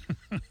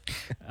 Mm-hmm.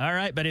 All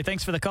right, buddy.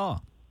 Thanks for the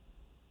call.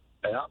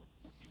 Yeah.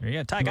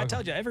 Yeah, Tig, I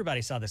told you,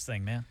 everybody saw this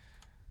thing, man.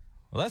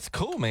 Well, that's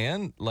cool,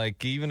 man.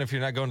 Like, even if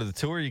you're not going to the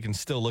tour, you can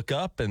still look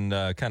up and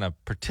kind of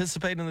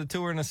participate in the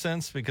tour in a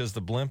sense because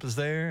the blimp is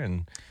there.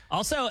 And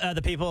also,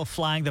 the people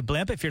flying the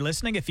blimp, if you're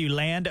listening, if you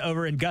land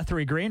over in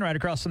Guthrie Green, right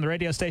across from the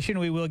radio station,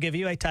 we will give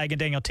you a Tig and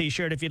Daniel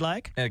T-shirt if you'd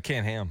like. And a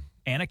canned ham.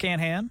 And a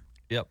canned ham.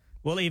 Yep.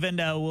 We'll even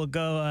we'll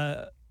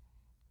go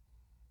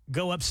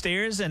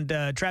upstairs, and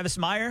Travis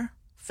Meyer,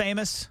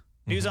 famous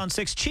News on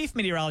 6 chief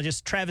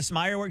meteorologist Travis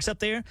Meyer works up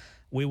there.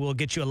 We will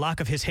get you a lock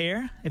of his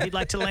hair if you'd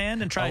like to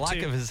land and try to. A lock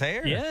of his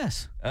hair?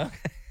 Yes. Okay.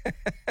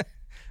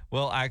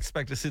 Well, I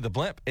expect to see the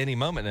blimp any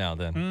moment now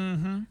then.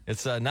 Mm-hmm.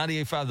 It's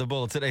 98.5 The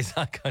Bull, today's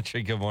Hot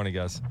Country. Good morning,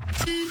 guys.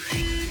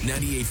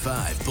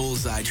 98.5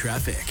 Bullseye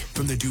Traffic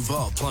from the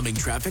Duval Plumbing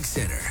Traffic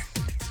Center.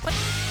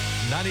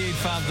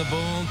 98.5 The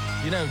Bull.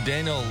 You know,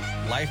 Daniel,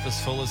 life is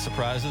full of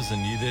surprises,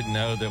 and you didn't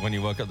know that when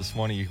you woke up this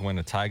morning, you could win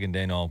a Tig and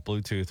Daniel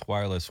Bluetooth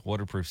wireless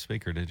waterproof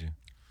speaker, did you?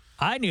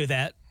 I knew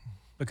that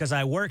because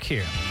I work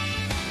here.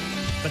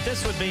 But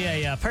this would be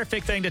a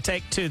perfect thing to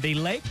take to the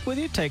lake with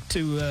you, take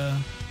to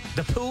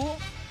the pool.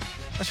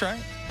 That's right.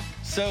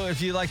 So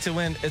if you like to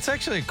win, it's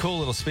actually a cool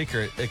little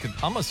speaker. It could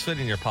almost fit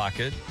in your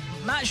pocket.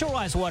 Not sure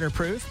why it's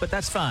waterproof, but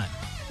that's fine.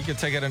 You can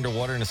take it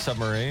underwater in a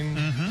submarine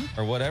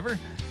or whatever.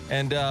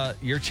 And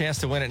your chance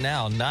to win it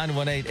now,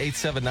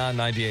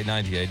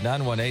 918-879-9898.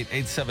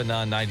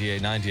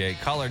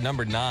 918-879-9898. Caller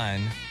number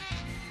 9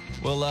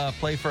 will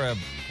play for a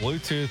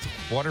Bluetooth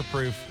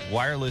waterproof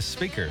wireless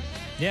speaker.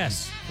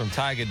 Yes. From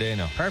Tig and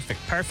Daniel. Perfect.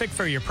 Perfect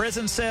for your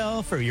prison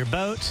cell, for your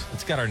boat.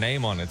 It's got our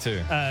name on it,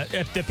 too.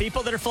 If the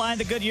people that are flying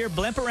the Goodyear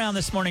blimp around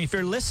this morning, if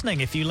you're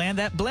listening, if you land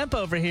that blimp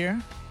over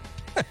here,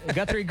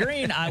 Guthrie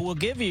Green, I will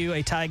give you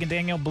a Tig and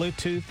Daniel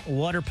Bluetooth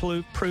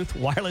waterproof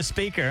wireless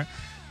speaker.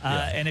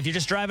 And if you're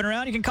just driving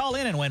around, you can call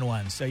in and win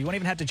one. So you won't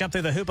even have to jump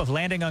through the hoop of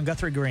landing on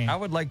Guthrie Green. I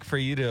would like for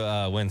you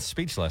to win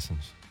speech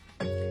lessons.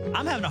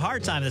 I'm having a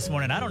hard time this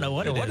morning. I don't know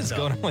what it is. What is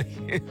going on with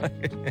you?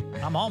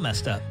 I'm all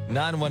messed up.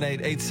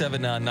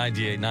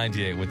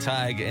 918-879-9898 with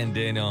Tig and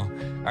Daniel.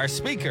 Our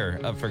speaker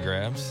up for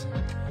grabs.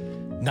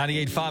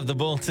 98.5 The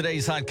Bull,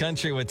 today's Hot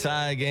Country with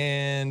Tig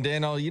and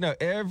Daniel. You know,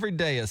 every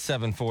day at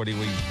 7:40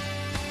 we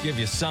give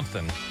you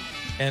something.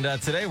 And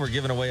today we're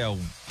giving away a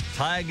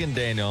Tig and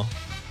Daniel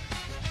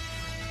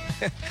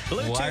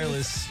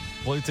wireless,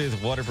 Bluetooth,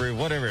 waterproof,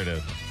 whatever it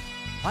is.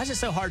 Why is it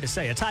so hard to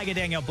say? A Tig and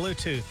Daniel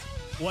Bluetooth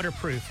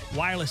waterproof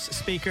wireless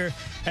speaker.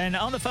 And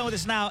on the phone with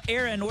us now,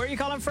 Aaron. Where are you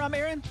calling from,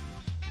 Aaron?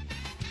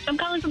 I'm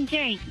calling from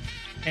Tank.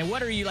 And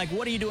what are you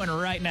doing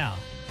right now?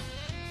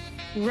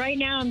 Right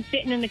now, I'm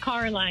sitting in the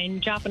car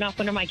line dropping off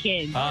one of my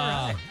kids. All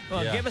right.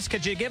 Well,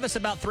 could you give us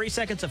about 3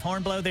 seconds of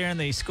horn blow there in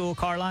the school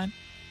car line?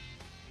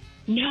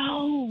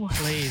 No.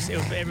 Please.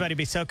 Everybody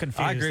be so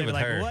confused. I agree They'd be with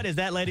like, her. what is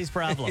that lady's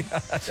problem?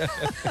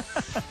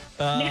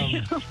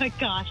 Oh, my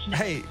gosh. No.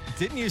 Hey,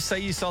 didn't you say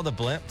you saw the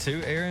blimp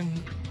too, Aaron?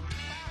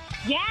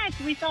 Yes,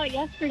 we saw it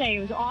yesterday.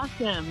 It was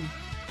awesome.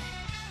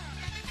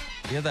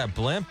 Yeah, that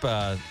blimp,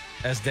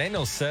 as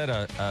Daniel said,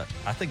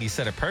 I think he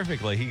said it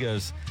perfectly. He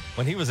goes,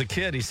 when he was a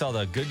kid, he saw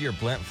the Goodyear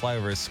blimp fly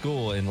over his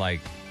school in like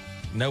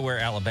nowhere,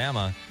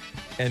 Alabama.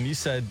 And you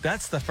said,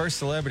 that's the first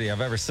celebrity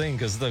I've ever seen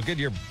because the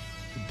Goodyear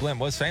blimp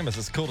was famous.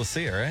 It's cool to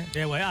see it, right?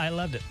 Yeah, well, I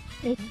loved it.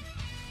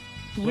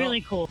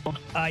 Really cool.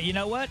 You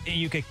know what?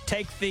 You could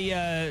take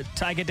the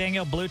Tiger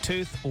Daniel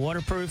Bluetooth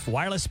waterproof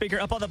wireless speaker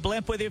up on the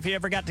blimp with you if you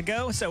ever got to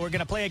go. So we're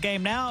going to play a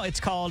game now. It's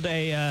called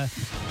a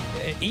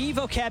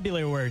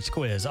e-vocabulary words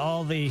quiz.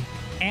 All the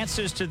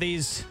answers to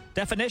these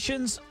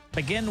definitions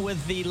begin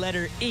with the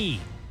letter E.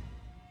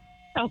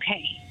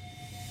 Okay.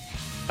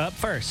 Up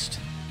first.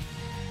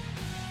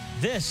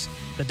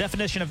 The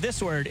definition of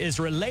this word is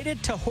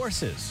related to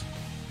horses.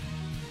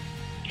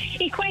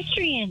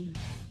 Equestrian.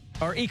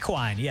 Or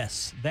equine,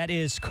 yes. That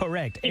is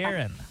correct.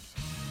 Aaron.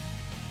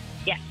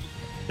 Yes.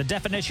 The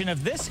definition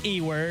of this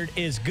E word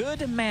is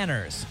good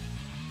manners.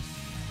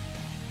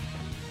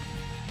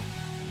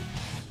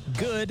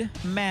 Good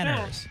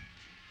manners.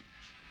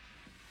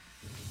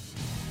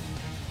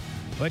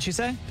 What'd you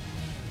say?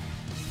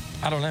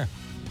 I don't know.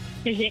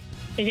 Is it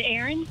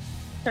Aaron?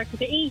 Starts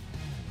with the E.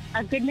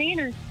 Good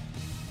manners.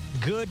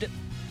 Good.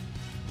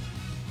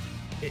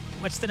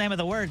 What's the name of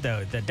the word,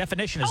 though? The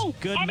definition is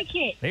good.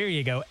 Etiquette. There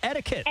you go.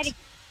 Etiquette.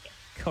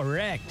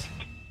 Correct.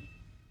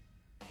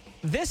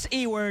 This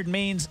E word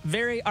means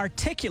very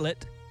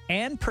articulate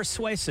and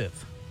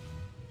persuasive.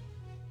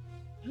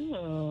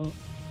 Oh.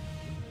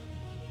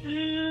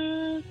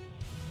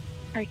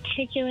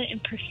 Articulate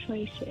and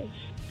persuasive.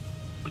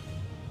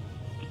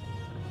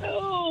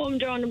 Oh, I'm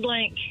drawing a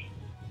blank.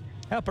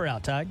 Help her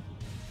out, Tug.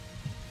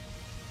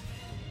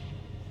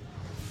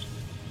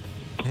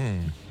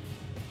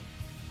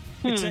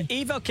 It's an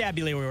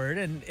e-vocabulary word,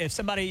 and if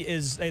somebody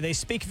they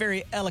speak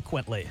very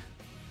eloquently.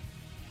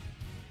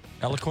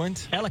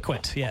 Eloquent?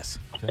 Eloquent, yes.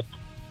 Okay.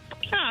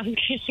 Oh, I'm going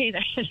to say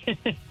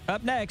that.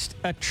 Up next,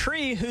 a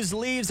tree whose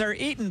leaves are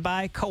eaten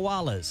by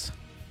koalas.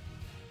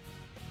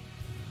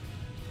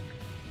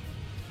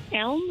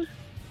 Elm?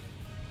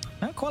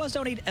 No, koalas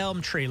don't eat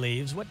elm tree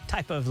leaves. What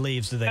type of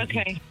leaves do they eat?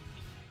 Okay.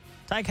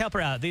 Tyke, help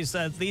her out.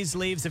 These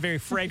leaves are very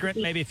fragrant.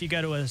 Maybe if you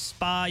go to a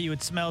spa, you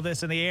would smell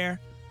this in the air.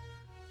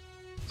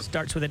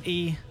 Starts with an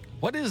E.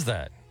 What is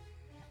that?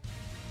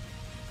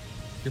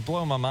 You're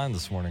blowing my mind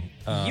this morning.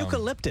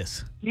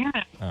 Eucalyptus. Yeah.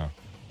 Oh.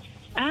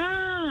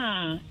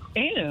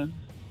 Ew.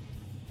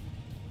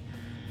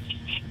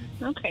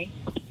 Okay.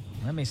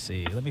 Let me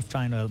see. Let me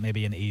find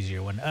maybe an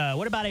easier one.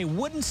 What about a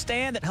wooden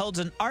stand that holds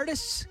an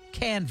artist's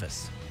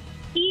canvas?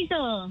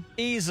 Easel.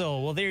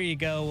 Easel. Well, there you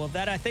go. Well,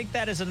 I think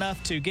that is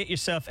enough to get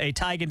yourself a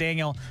Tiger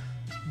Daniel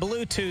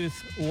Bluetooth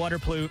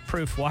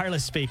waterproof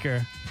wireless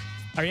speaker.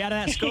 Are you out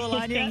of that school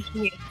line yet? Thank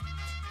you.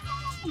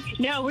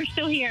 No, we're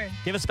still here.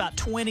 Give us about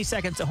 20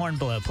 seconds of horn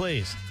blow,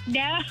 please.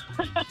 No.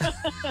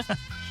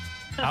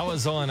 I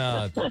was on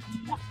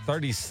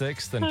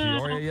 36th in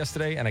Peoria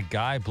yesterday, and a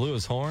guy blew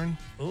his horn.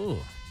 Ooh.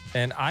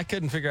 And I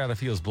couldn't figure out if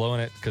he was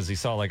blowing it because he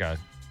saw like a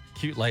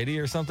cute lady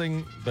or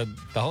something. But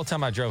the whole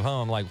time I drove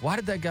home, like, why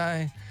did that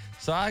guy?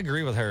 So I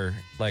agree with her.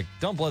 Like,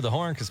 don't blow the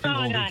horn because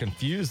people will be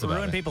confused about it.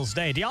 Ruin people's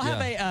day. Do y'all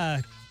have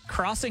a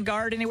crossing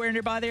guard anywhere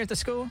nearby there at the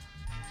school?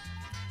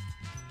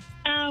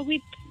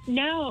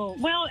 No.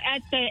 Well,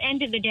 at the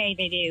end of the day,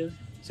 they do.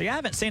 See, I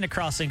haven't seen a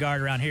crossing guard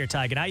around here,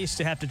 Tiger. I used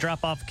to have to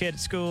drop off a kid at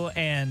school,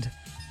 and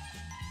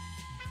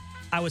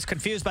I was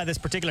confused by this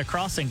particular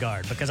crossing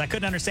guard because I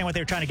couldn't understand what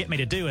they were trying to get me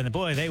to do. And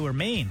boy, they were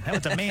mean. That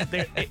was a mean.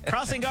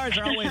 Crossing guards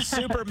are always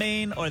super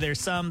mean, or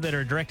there's some that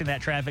are directing that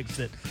traffic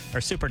that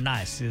are super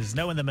nice. There's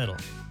no in the middle.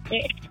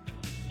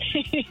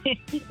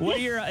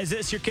 Is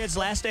this your kid's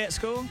last day at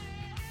school?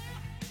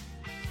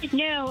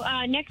 No,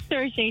 next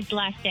Thursday's the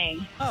last day.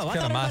 Oh, I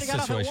thought everybody got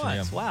off at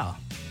once. Wow.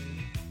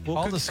 Well,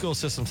 all the school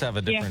systems have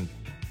a different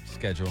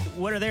schedule.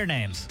 What are their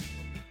names?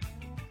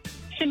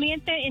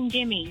 Samantha and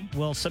Jimmy.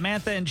 Well,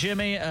 Samantha and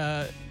Jimmy,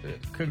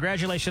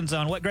 congratulations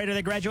on what grade are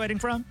they graduating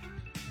from?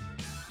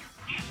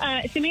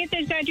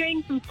 Samantha's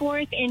graduating from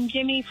 4th and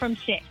Jimmy from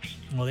 6th.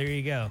 Well, there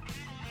you go.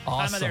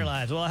 Awesome. Time of their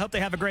lives. Well, I hope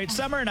they have a great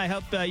summer, and I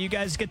hope you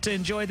guys get to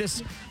enjoy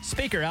this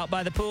speaker out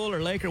by the pool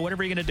or lake or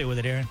whatever you're going to do with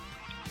it, Aaron.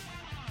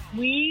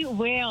 We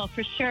will,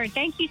 for sure.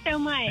 Thank you so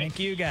much. Thank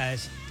you,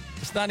 guys.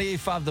 It's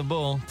 98.5 The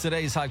Bull.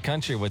 Today's Hot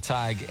Country with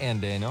Tig and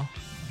Daniel.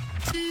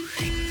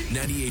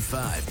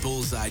 98.5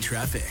 Bullseye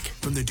Traffic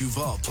from the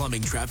Duval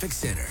Plumbing Traffic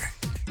Center.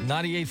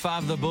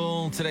 98.5 The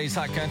Bull. Today's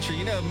Hot Country.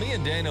 You know, me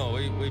and Daniel,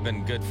 we've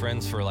been good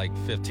friends for like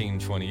 15,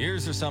 20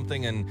 years or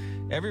something.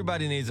 And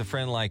everybody needs a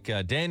friend like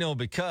Daniel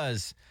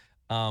because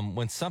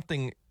when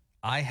something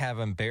I have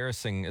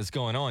embarrassing is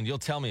going on, you'll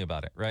tell me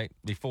about it, right?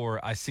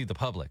 Before I see the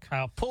public.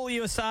 I'll pull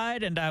you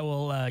aside and I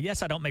will,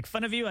 yes, I don't make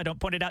fun of you. I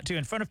don't point it out to you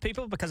in front of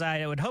people because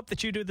I would hope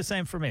that you do the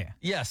same for me.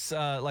 Yes.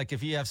 Like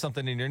if you have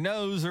something in your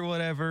nose or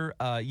whatever,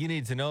 you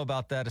need to know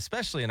about that,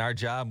 especially in our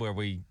job where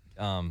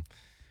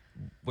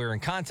we're in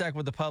contact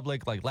with the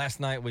public. Like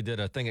last night we did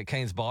a thing at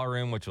Kane's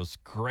Ballroom, which was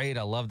great.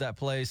 I love that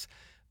place.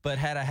 But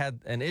had I had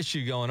an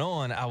issue going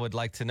on, I would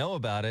like to know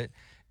about it.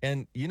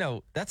 And, you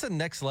know, that's a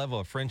next level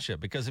of friendship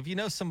because if you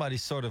know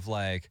somebody's sort of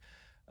like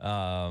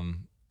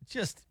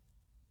just,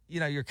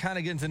 you know, you're kind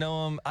of getting to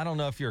know them. I don't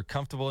know if you're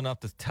comfortable enough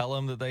to tell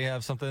them that they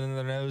have something in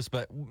their nose,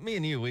 but me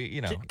and you,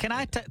 you know. Can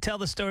I tell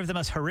the story of the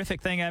most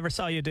horrific thing I ever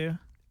saw you do?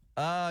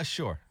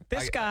 Sure.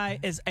 This guy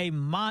is a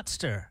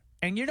monster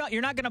And you're not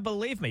going to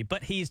believe me,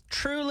 but he's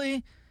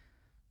truly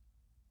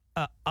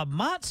a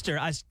monster.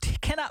 I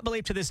cannot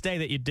believe to this day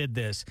that you did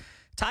this.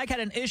 Tige had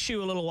an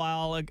issue a little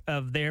while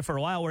for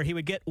a while where he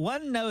would get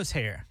one nose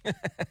hair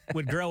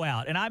would grow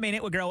out. And I mean,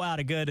 it would grow out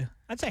a good,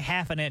 I'd say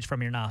half an inch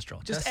from your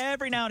nostril. Just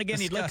every now and again,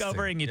 disgusting. You'd look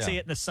over and you'd see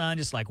it in the sun,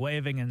 just like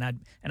waving. And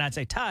I'd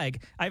say,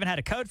 Tige, I even had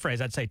a code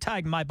phrase. I'd say,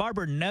 Tige, my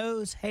barber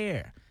knows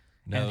hair.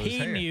 And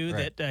he knew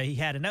that he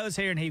had a nose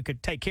hair and he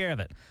could take care of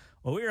it.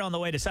 Well, we were on the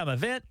way to some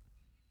event.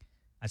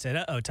 I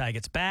said, Tige,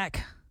 it's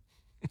back.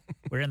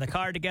 We're in the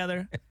car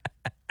together.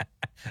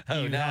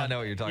 I know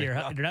what you're talking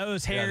about. Your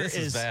nose hair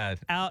is bad.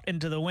 Out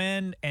into the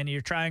wind, and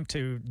you're trying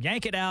to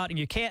yank it out, and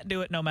you can't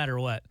do it no matter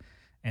what.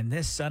 And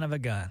this son of a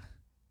gun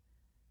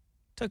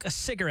took a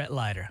cigarette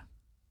lighter,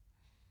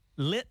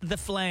 lit the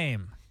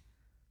flame,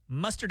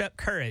 mustered up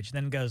courage,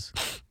 then goes,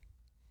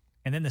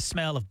 and then the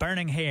smell of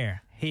burning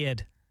hair. He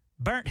had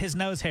burnt his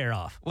nose hair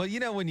off. Well,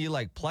 you know when you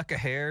like pluck a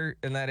hair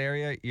in that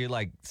area, you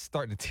like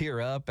start to tear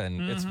up,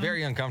 and it's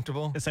very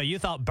uncomfortable. So you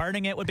thought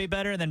burning it would be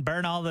better than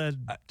burn all the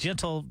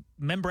gentle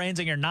membranes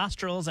in your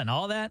nostrils and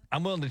all that?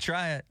 I'm willing to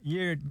try it.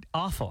 You're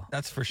awful.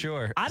 That's for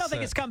sure. I don't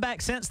think it's come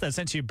back since, though,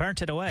 since you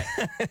burnt it away.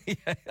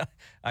 Yeah,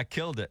 I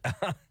killed it.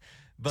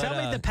 But,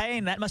 tell me the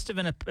pain. That must have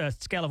been a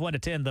scale of 1 to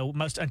 10, the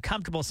most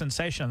uncomfortable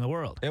sensation in the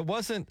world. It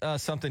wasn't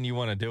something you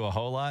want to do a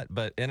whole lot,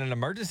 but in an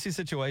emergency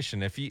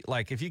situation, if you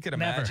could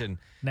imagine,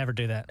 never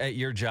do that at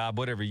your job,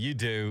 whatever you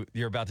do,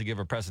 you're about to give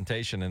a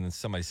presentation, and then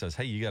somebody says,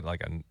 "Hey, you got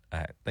like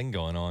a thing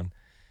going on,"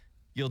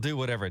 you'll do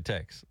whatever it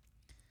takes.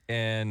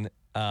 And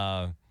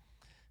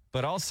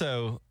but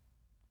also,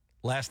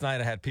 last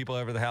night I had people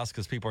over the house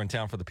because people are in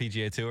town for the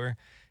PGA Tour,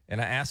 and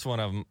I asked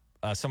one of them,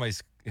 somebody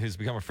who's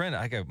become a friend,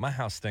 I go, "My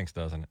house stinks,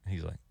 doesn't it?"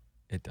 He's like,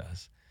 "It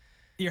does."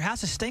 Your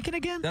house is stinking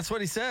again? That's what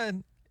he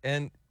said.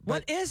 And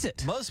what is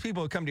it? Most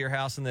people would come to your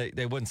house and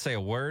they wouldn't say a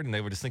word, and they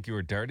would just think you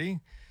were dirty.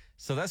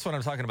 So that's what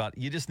I'm talking about.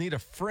 You just need a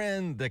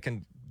friend that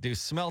can do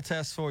smell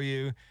tests for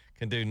you,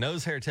 can do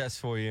nose hair tests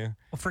for you.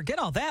 Well, forget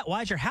all that.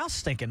 Why is your house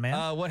stinking,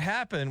 man? What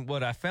happened,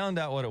 what I found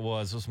out what it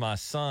was my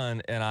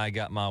son and I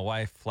got my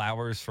wife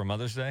flowers for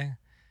Mother's Day.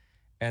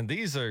 And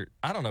these are,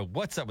 I don't know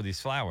what's up with these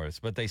flowers,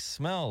 but they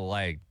smell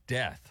like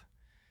death.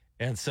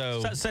 And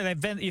so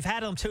you've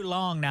had them too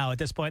long now at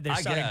this point. They're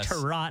starting to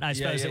rot. I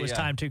suppose it was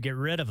time to get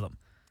rid of them.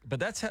 But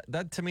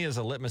that to me is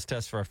a litmus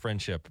test for a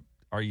friendship.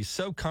 Are you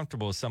so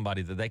comfortable with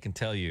somebody that they can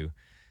tell you,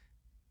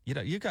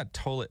 you got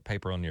toilet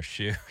paper on your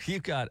shoe. You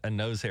got a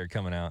nose hair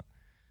coming out.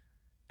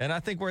 And I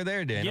think we're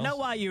there, Daniel. You know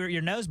why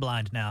you're nose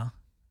blind now?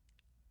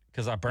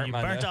 Because I burnt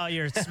my nose. You burnt all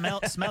your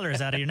smellers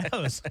out of your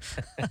nose.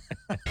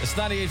 It's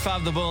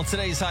 98.5 The Bull.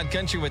 Today's Hot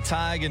Country with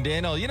Tige and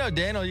Daniel. You know,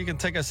 Daniel, you can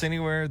take us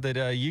anywhere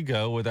that you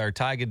go with our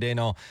Tige and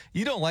Daniel.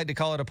 You don't like to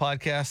call it a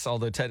podcast,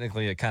 although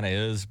technically it kind of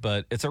is,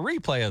 but it's a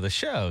replay of the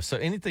show. So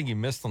anything you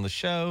missed on the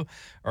show,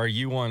 or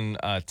you won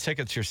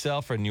tickets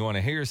yourself and you want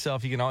to hear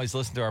yourself, you can always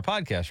listen to our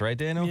podcast, right,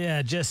 Daniel?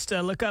 Yeah, just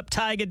look up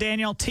Tige and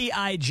Daniel,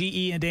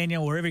 Tige and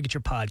Daniel, wherever you get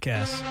your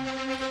podcasts.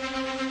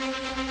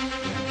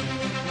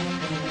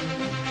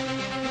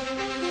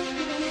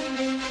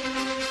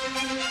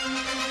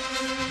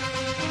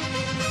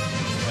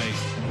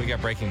 We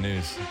got breaking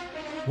news.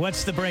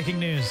 What's the breaking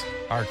news?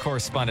 Our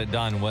correspondent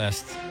Don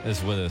West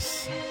is with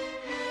us.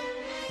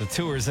 The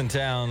tour's in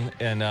town.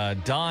 And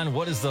Don,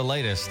 what is the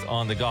latest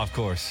on the golf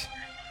course?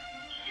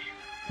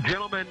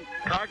 Gentlemen,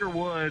 Tiger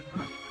Woods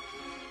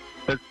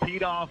has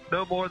teed off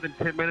no more than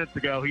 10 minutes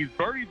ago. He's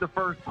birdied the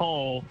first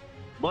hole,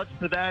 much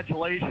to the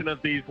adulation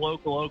of these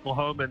local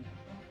Oklahomans.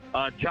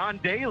 John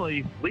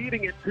Daly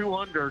leading at 2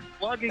 under,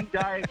 slugging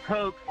Diet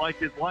Coke like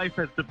his life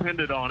has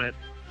depended on it.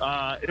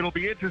 It'll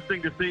be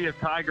interesting to see if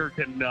Tiger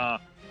can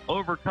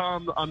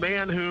overcome a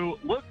man who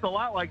looks a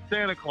lot like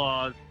Santa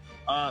Claus,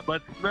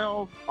 but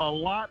smells a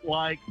lot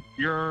like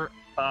your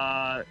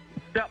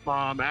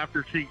stepmom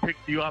after she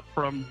picked you up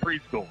from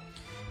preschool.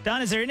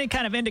 Don, is there any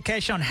kind of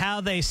indication on how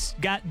they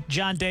got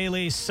John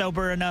Daly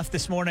sober enough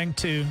this morning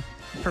to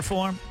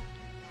perform?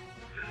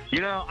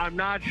 I'm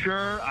not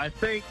sure. I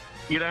think,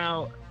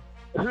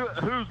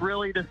 who's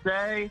really to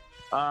say?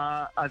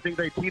 I think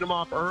they teed him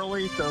off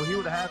early, so he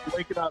would have to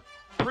wake it up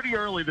pretty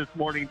early this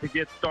morning to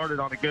get started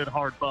on a good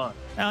hard buzz.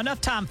 Now, enough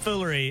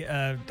tomfoolery.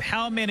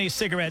 How many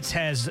cigarettes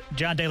has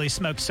John Daly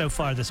smoked so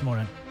far this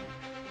morning?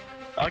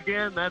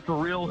 Again, that's a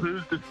real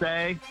who's to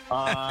say.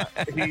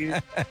 He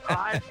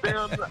hides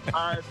them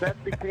best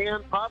he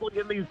can, probably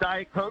in these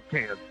Diet Coke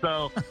cans.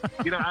 So,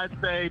 I'd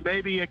say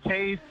maybe a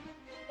case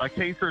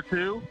or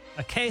two.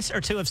 A case or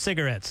two of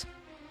cigarettes.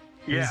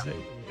 Yeah. He's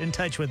in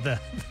touch with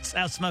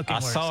how smoking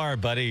works. I saw our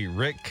buddy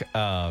Rick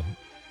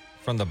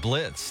from the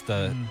Blitz,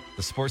 the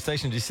sports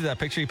station. Did you see that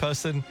picture he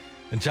posted?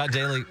 And John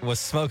Daly was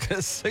smoking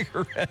a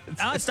cigarette.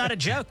 Oh, it's not a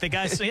joke. The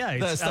guy's,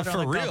 it's not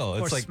for real.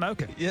 It's like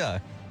smoking. Yeah.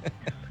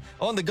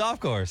 On the golf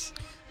course.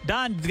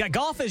 Don,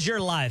 golf is your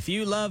life.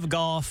 You love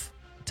golf.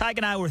 Tige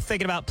and I were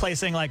thinking about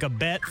placing like a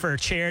bet for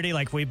charity,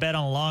 like we bet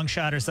on a long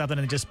shot or something,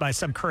 and just by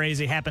some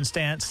crazy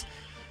happenstance,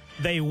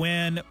 they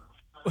win.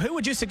 Who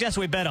would you suggest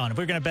we bet on? If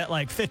we're going to bet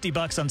like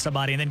 $50 on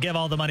somebody and then give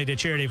all the money to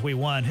charity if we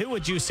won, who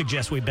would you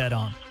suggest we bet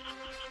on?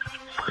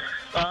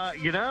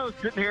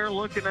 Sitting here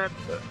looking at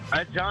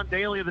John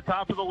Daly at the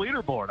top of the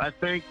leaderboard, I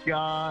think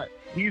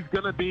he's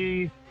going to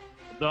be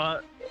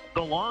the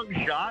long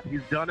shot.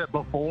 He's done it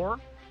before.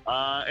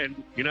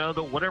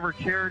 Whatever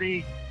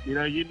charity,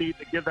 you need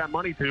to give that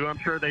money to, I'm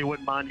sure they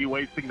wouldn't mind you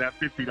wasting that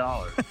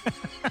 $50.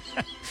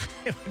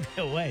 It would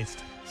be a waste.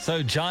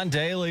 So John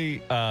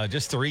Daly,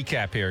 just to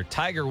recap here,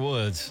 Tiger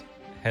Woods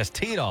has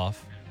teed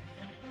off.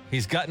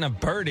 He's gotten a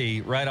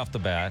birdie right off the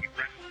bat.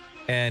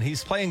 And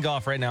he's playing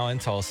golf right now in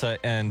Tulsa.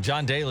 And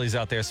John Daly's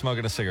out there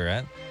smoking a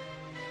cigarette.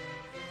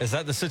 Is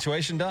that the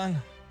situation, Don?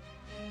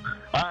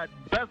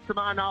 Best to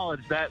my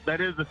knowledge, that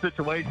is the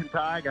situation, Tig.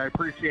 I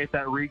appreciate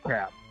that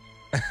recap.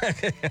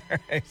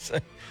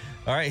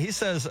 All right. He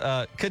says,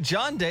 could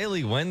John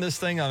Daly win this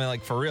thing? I mean,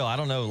 like, for real, I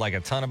don't know like a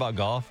ton about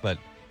golf, but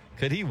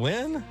could he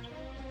win?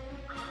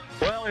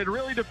 Well, it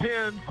really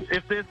depends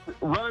if this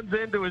runs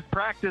into his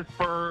practice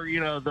for,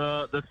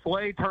 the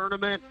sleigh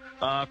tournament,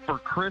 for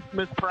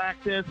Christmas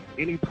practice,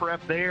 any prep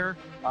there.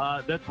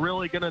 That's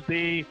really going to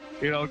be,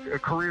 a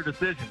career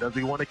decision. Does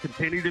he want to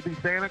continue to be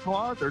Santa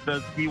Claus, or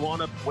does he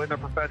want to win a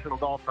professional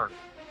golf tournament?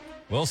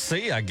 We'll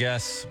see, I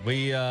guess.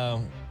 I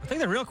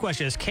think the real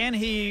question is, can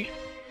he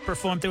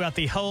perform throughout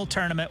the whole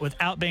tournament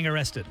without being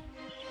arrested?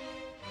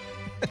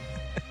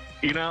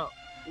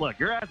 Look,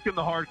 you're asking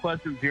the hard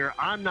questions here.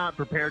 I'm not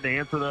prepared to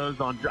answer those.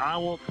 I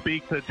won't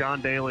speak to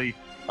John Daly,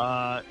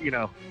 how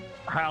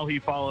he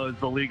follows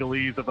the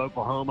legalese of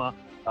Oklahoma.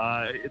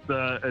 It's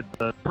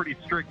a pretty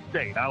strict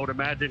state. I would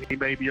imagine he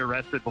may be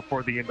arrested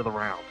before the end of the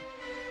round.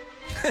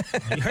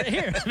 You're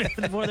here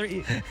before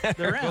the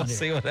round. We'll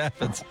see what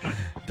happens.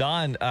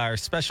 Don, our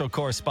special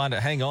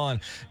correspondent, hang on.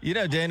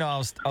 Daniel, I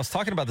was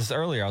talking about this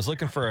earlier. I was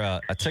looking for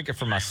a ticket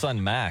for my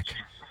son, Mac,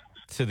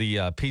 to the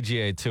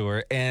PGA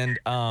Tour. And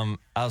I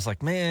was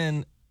like,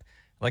 man,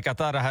 I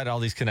thought I had all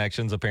these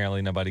connections.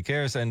 Apparently nobody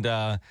cares. And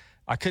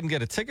I couldn't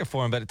get a ticket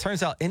for him. But it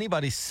turns out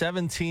anybody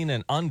 17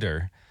 and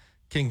under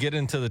can get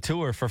into the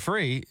tour for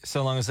free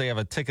so long as they have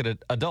a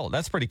ticketed adult.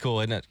 That's pretty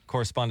cool, isn't it,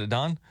 Correspondent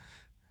Don?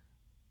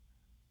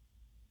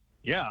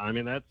 Yeah, I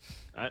mean,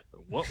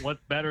 what's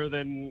better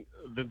than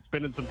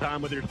spending some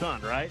time with your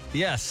son, right?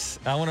 Yes,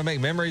 I want to make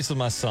memories with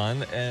my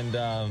son.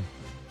 And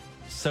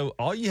so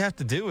all you have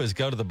to do is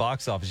go to the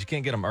box office. You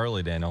can't get them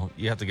early, Daniel.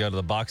 You have to go to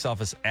the box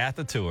office at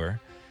the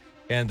tour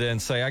and then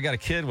say, I got a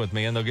kid with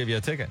me, and they'll give you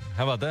a ticket.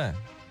 How about that?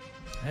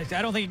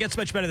 I don't think it gets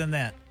much better than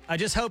that. I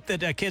just hope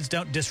that kids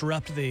don't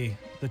disrupt the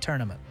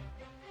tournament.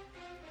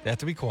 They have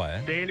to be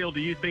quiet. Daniel, do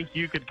you think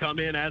you could come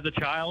in as a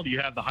child? You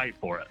have the height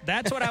for it.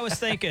 That's what I was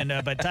thinking,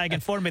 but Tig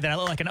informed me that I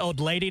look like an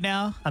old lady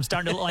now. I'm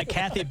starting to look like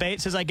Kathy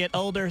Bates as I get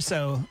older,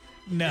 so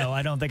no,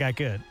 I don't think I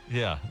could.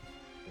 Yeah.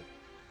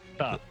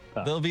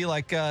 They'll be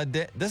like,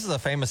 this is a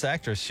famous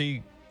actress.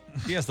 She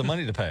has the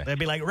money to pay. They'd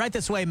be like, right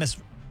this way, Miss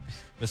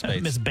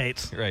Bates. Miss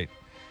Bates. Right.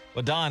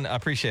 Well, Don, I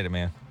appreciate it,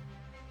 man.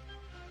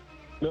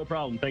 No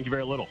problem. Thank you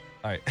very little.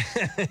 All right.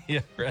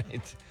 Yeah,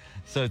 right.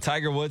 So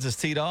Tiger Woods is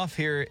teed off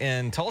here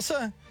in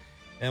Tulsa.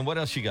 And what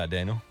else you got,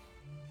 Daniel?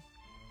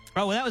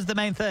 Oh, well, that was the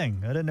main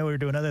thing. I didn't know we were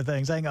doing other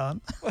things. Hang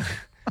on.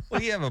 Well,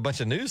 you have a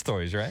bunch of news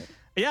stories, right?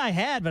 Yeah, I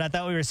had, but I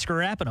thought we were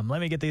scrapping them. Let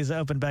me get these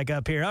open back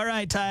up here. All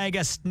right, Ty, I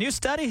guess new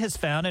study has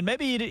found, and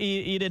maybe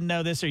you didn't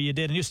know this or you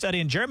did, a new study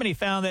in Germany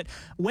found that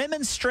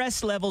women's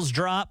stress levels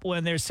drop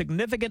when their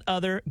significant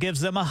other gives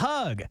them a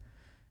hug.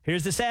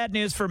 Here's the sad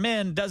news for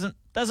men. Doesn't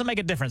make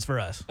a difference for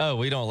us. Oh,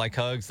 we don't like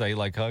hugs. They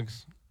like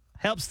hugs.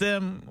 Helps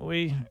them.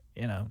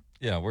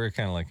 Yeah, we're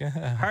kind of like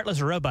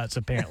heartless robots,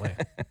 apparently.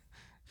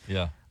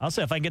 Yeah.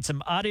 Also, if I can get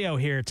some audio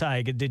here,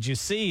 Ty, did you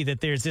see that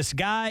there's this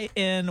guy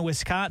in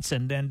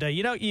Wisconsin, and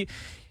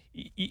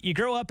you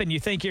grow up and you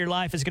think your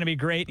life is going to be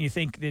great, and you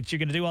think that you're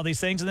going to do all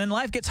these things, and then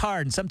life gets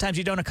hard, and sometimes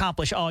you don't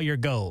accomplish all your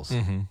goals.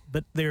 Mm-hmm.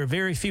 But there are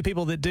very few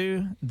people that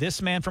do.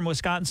 This man from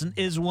Wisconsin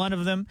is one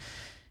of them.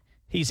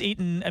 He's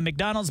eaten a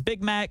McDonald's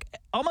Big Mac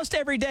almost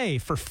every day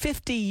for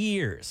 50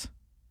 years.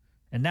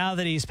 And now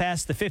that he's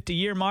passed the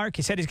 50-year mark,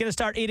 he said he's going to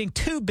start eating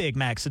 2 Big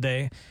Macs a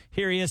day.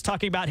 Here he is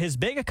talking about his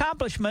big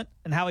accomplishment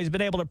and how he's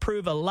been able to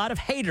prove a lot of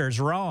haters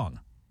wrong.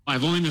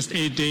 I've only missed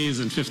 8 days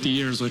in 50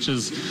 years, which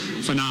is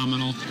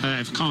phenomenal.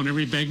 I've counted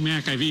every Big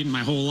Mac I've eaten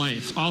my whole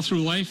life. All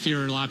through life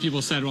here, a lot of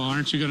people said, well,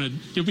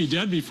 you'll be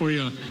dead before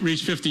you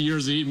reach 50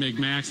 years of eating Big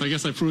Macs. I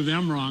guess I proved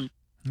them wrong.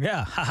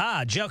 Yeah,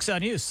 haha, joke's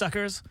on you,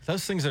 suckers.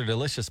 Those things are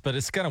delicious, but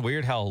it's kind of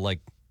weird how,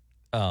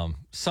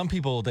 some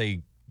people,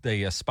 they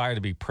aspire to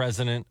be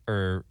president,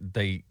 or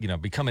they,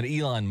 become an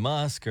Elon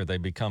Musk, or they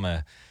become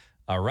a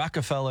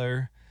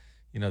Rockefeller.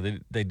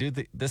 They do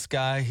this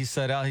guy, he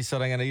said, I'm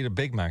going to eat a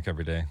Big Mac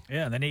every day.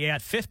 Yeah, and then he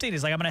got 50, and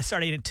he's like, I'm going to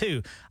start eating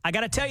 2. I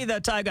got to tell you, though,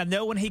 Ty, I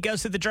know when he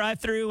goes through the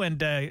drive-thru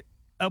and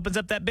opens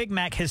up that Big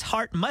Mac, his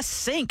heart must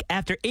sink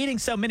after eating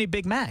so many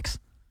Big Macs.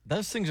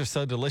 Those things are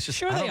so delicious.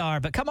 Sure they are,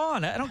 but come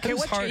on. I don't care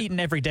what you're eating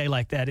every day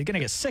like that. You're going to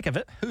get sick of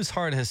it. Whose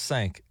heart has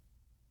sank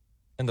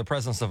in the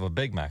presence of a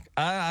Big Mac?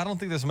 I don't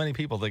think there's many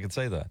people that could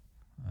say that.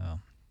 Well,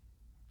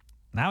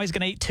 Now he's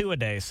going to eat 2 a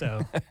day,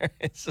 so.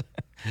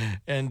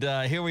 And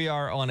here we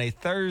are on a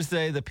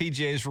Thursday. The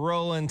PGA's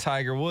rolling.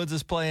 Tiger Woods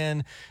is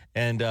playing.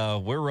 And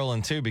we're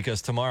rolling, too,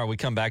 because tomorrow we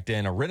come back to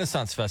a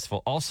Renaissance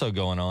Festival also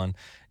going on.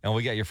 And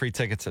we got your free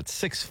tickets at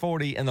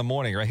 6:40 in the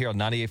morning right here on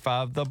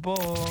 98.5 The Bull.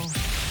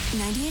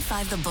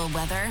 98.5 The Bull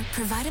weather,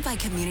 provided by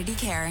Community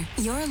Care,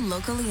 your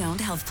locally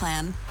owned health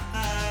plan.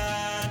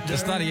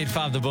 Just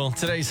 98.5 The Bull.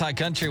 Today's High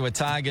Country with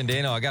Tig and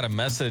Dano. I got a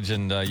message,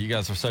 and you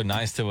guys were so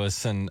nice to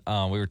us. And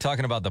we were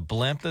talking about the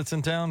blimp that's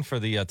in town for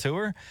the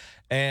tour.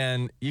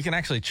 And you can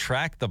actually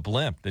track the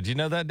blimp. Did you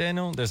know that,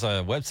 Daniel? There's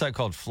a website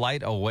called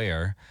Flight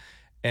Aware.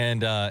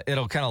 And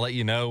it'll kind of let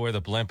you know where the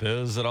blimp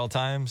is at all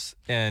times.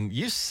 And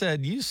you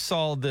said you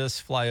saw this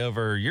fly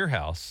over your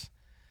house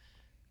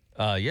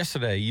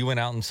yesterday. You went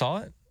out and saw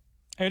it?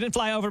 It didn't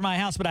fly over my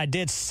house, but I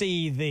did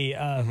see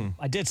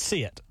I did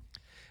see it.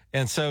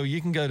 And so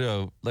you can go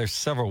to, there's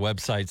several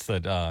websites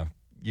that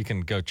you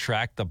can go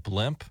track the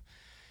blimp.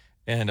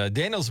 And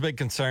Daniel's big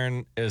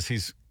concern is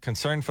he's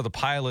concerned for the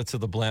pilots of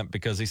the blimp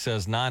because he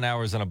says 9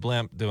 hours in a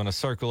blimp doing a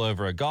circle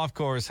over a golf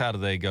course. How do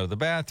they go to the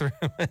bathroom?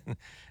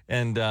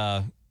 And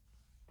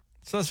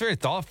so it's very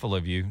thoughtful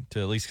of you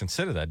to at least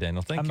consider that,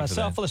 Daniel. Thank you for that. I'm a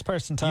selfless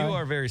person, Ty. You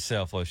are very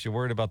selfless. You're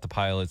worried about the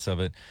pilots of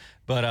it.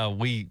 But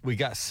we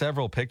got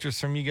several pictures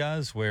from you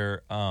guys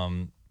where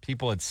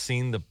people had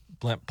seen the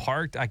blimp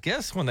parked. I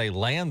guess when they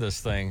land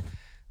this thing,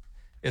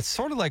 it's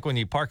sort of like when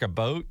you park a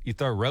boat, you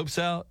throw ropes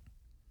out,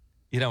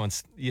 and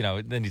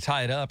then you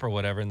tie it up or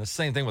whatever. And the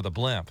same thing with a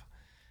blimp.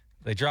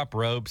 They drop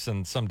ropes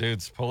and some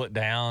dudes pull it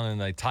down and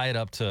they tie it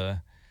up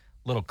to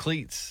little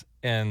cleats,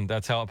 and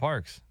that's how it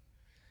parks.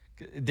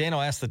 Dano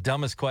asked the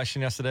dumbest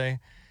question yesterday.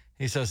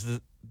 He says,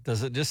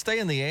 does it just stay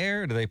in the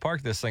air or do they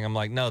park this thing? I'm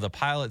like, no, the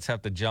pilots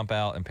have to jump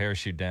out and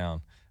parachute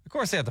down. Of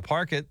course they have to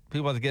park it.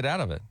 People have to get out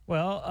of it.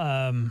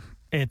 Well,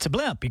 it's a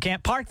blimp. You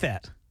can't park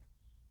that.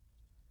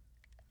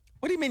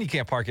 What do you mean you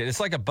can't park it? It's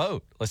like a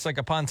boat. It's like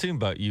a pontoon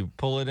boat. You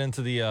pull it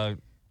into the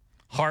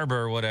harbor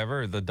or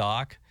whatever, the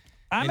dock.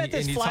 I'm at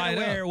this Flight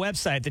Aware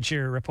website that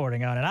you're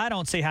reporting on, and I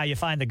don't see how you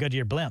find the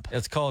Goodyear blimp.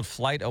 It's called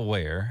Flight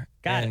Aware.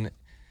 Got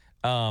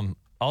it.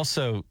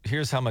 Also,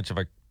 here's how much of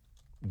a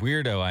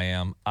weirdo I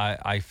am.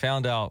 I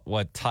found out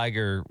what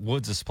Tiger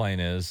Woods' plane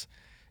is,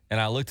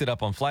 and I looked it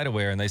up on Flight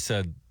Aware, and they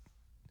said,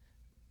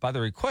 by the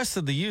request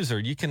of the user,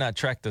 you cannot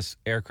track this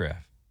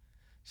aircraft.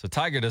 So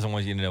Tiger doesn't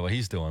want you to know what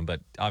he's doing, but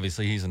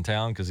obviously he's in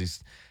town because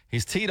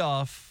he's teed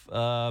off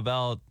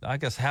about, I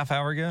guess, half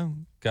hour ago.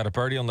 Got a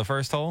birdie on the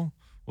first hole.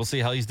 We'll see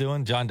how he's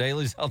doing. John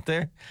Daly's out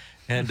there.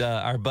 And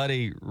our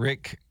buddy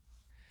Rick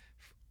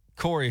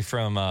Corey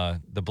from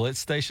the Blitz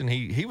station,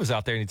 he was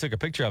out there and he took a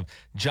picture of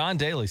John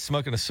Daly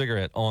smoking a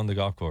cigarette on the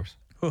golf course.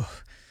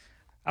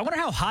 I wonder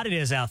how hot it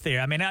is out there.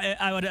 I mean,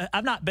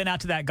 I've not been out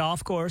to that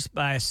golf course,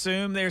 but I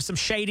assume there's some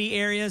shady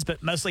areas,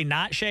 but mostly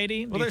not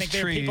shady. Well, do you think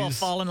there are people trees.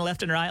 falling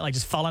left and right, like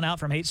just falling out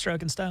from heat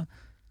stroke and stuff?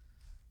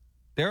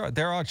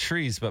 There are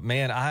trees, but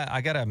man, I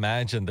got to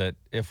imagine that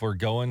if we're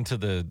going to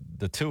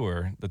the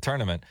tour, the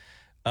tournament,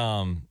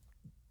 that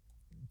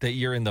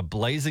you're in the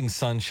blazing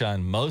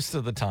sunshine most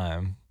of the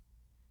time.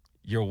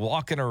 You're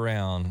walking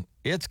around.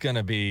 It's going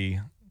to be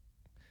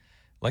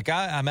like,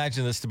 I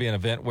imagine this to be an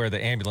event where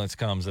the ambulance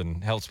comes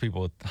and helps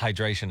people with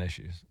hydration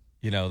issues,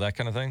 that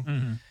kind of thing.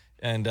 Mm-hmm.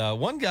 And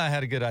one guy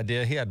had a good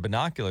idea. He had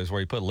binoculars where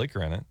he put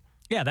liquor in it.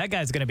 Yeah, that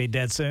guy's going to be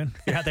dead soon.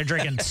 You're out there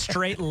drinking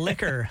straight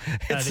liquor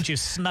that you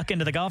snuck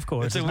into the golf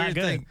course. It's a weird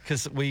thing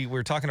because we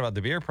were talking about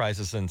the beer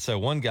prices, and so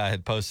one guy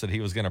had posted he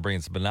was going to bring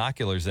some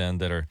binoculars in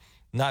that are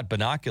not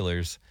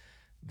binoculars.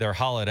 They're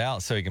hollowed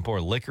out so he can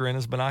pour liquor in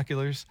his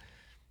binoculars.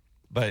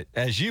 But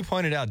as you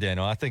pointed out,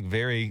 Daniel, I think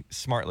very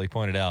smartly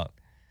pointed out,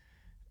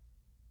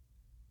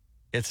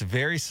 it's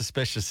very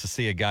suspicious to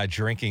see a guy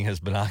drinking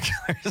his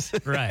binoculars.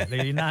 Right.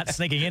 You're not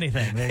sneaking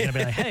anything. They're going to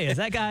be like, hey, is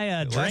that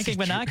guy drinking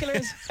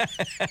binoculars?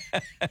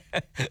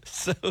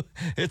 So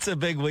it's a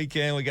big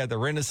weekend. We got the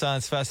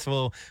Renaissance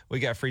Festival. We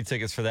got free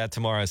tickets for that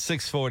tomorrow at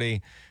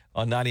 6:40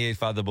 on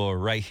 98.5 The Bull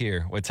right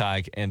here with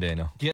Tig and Daniel.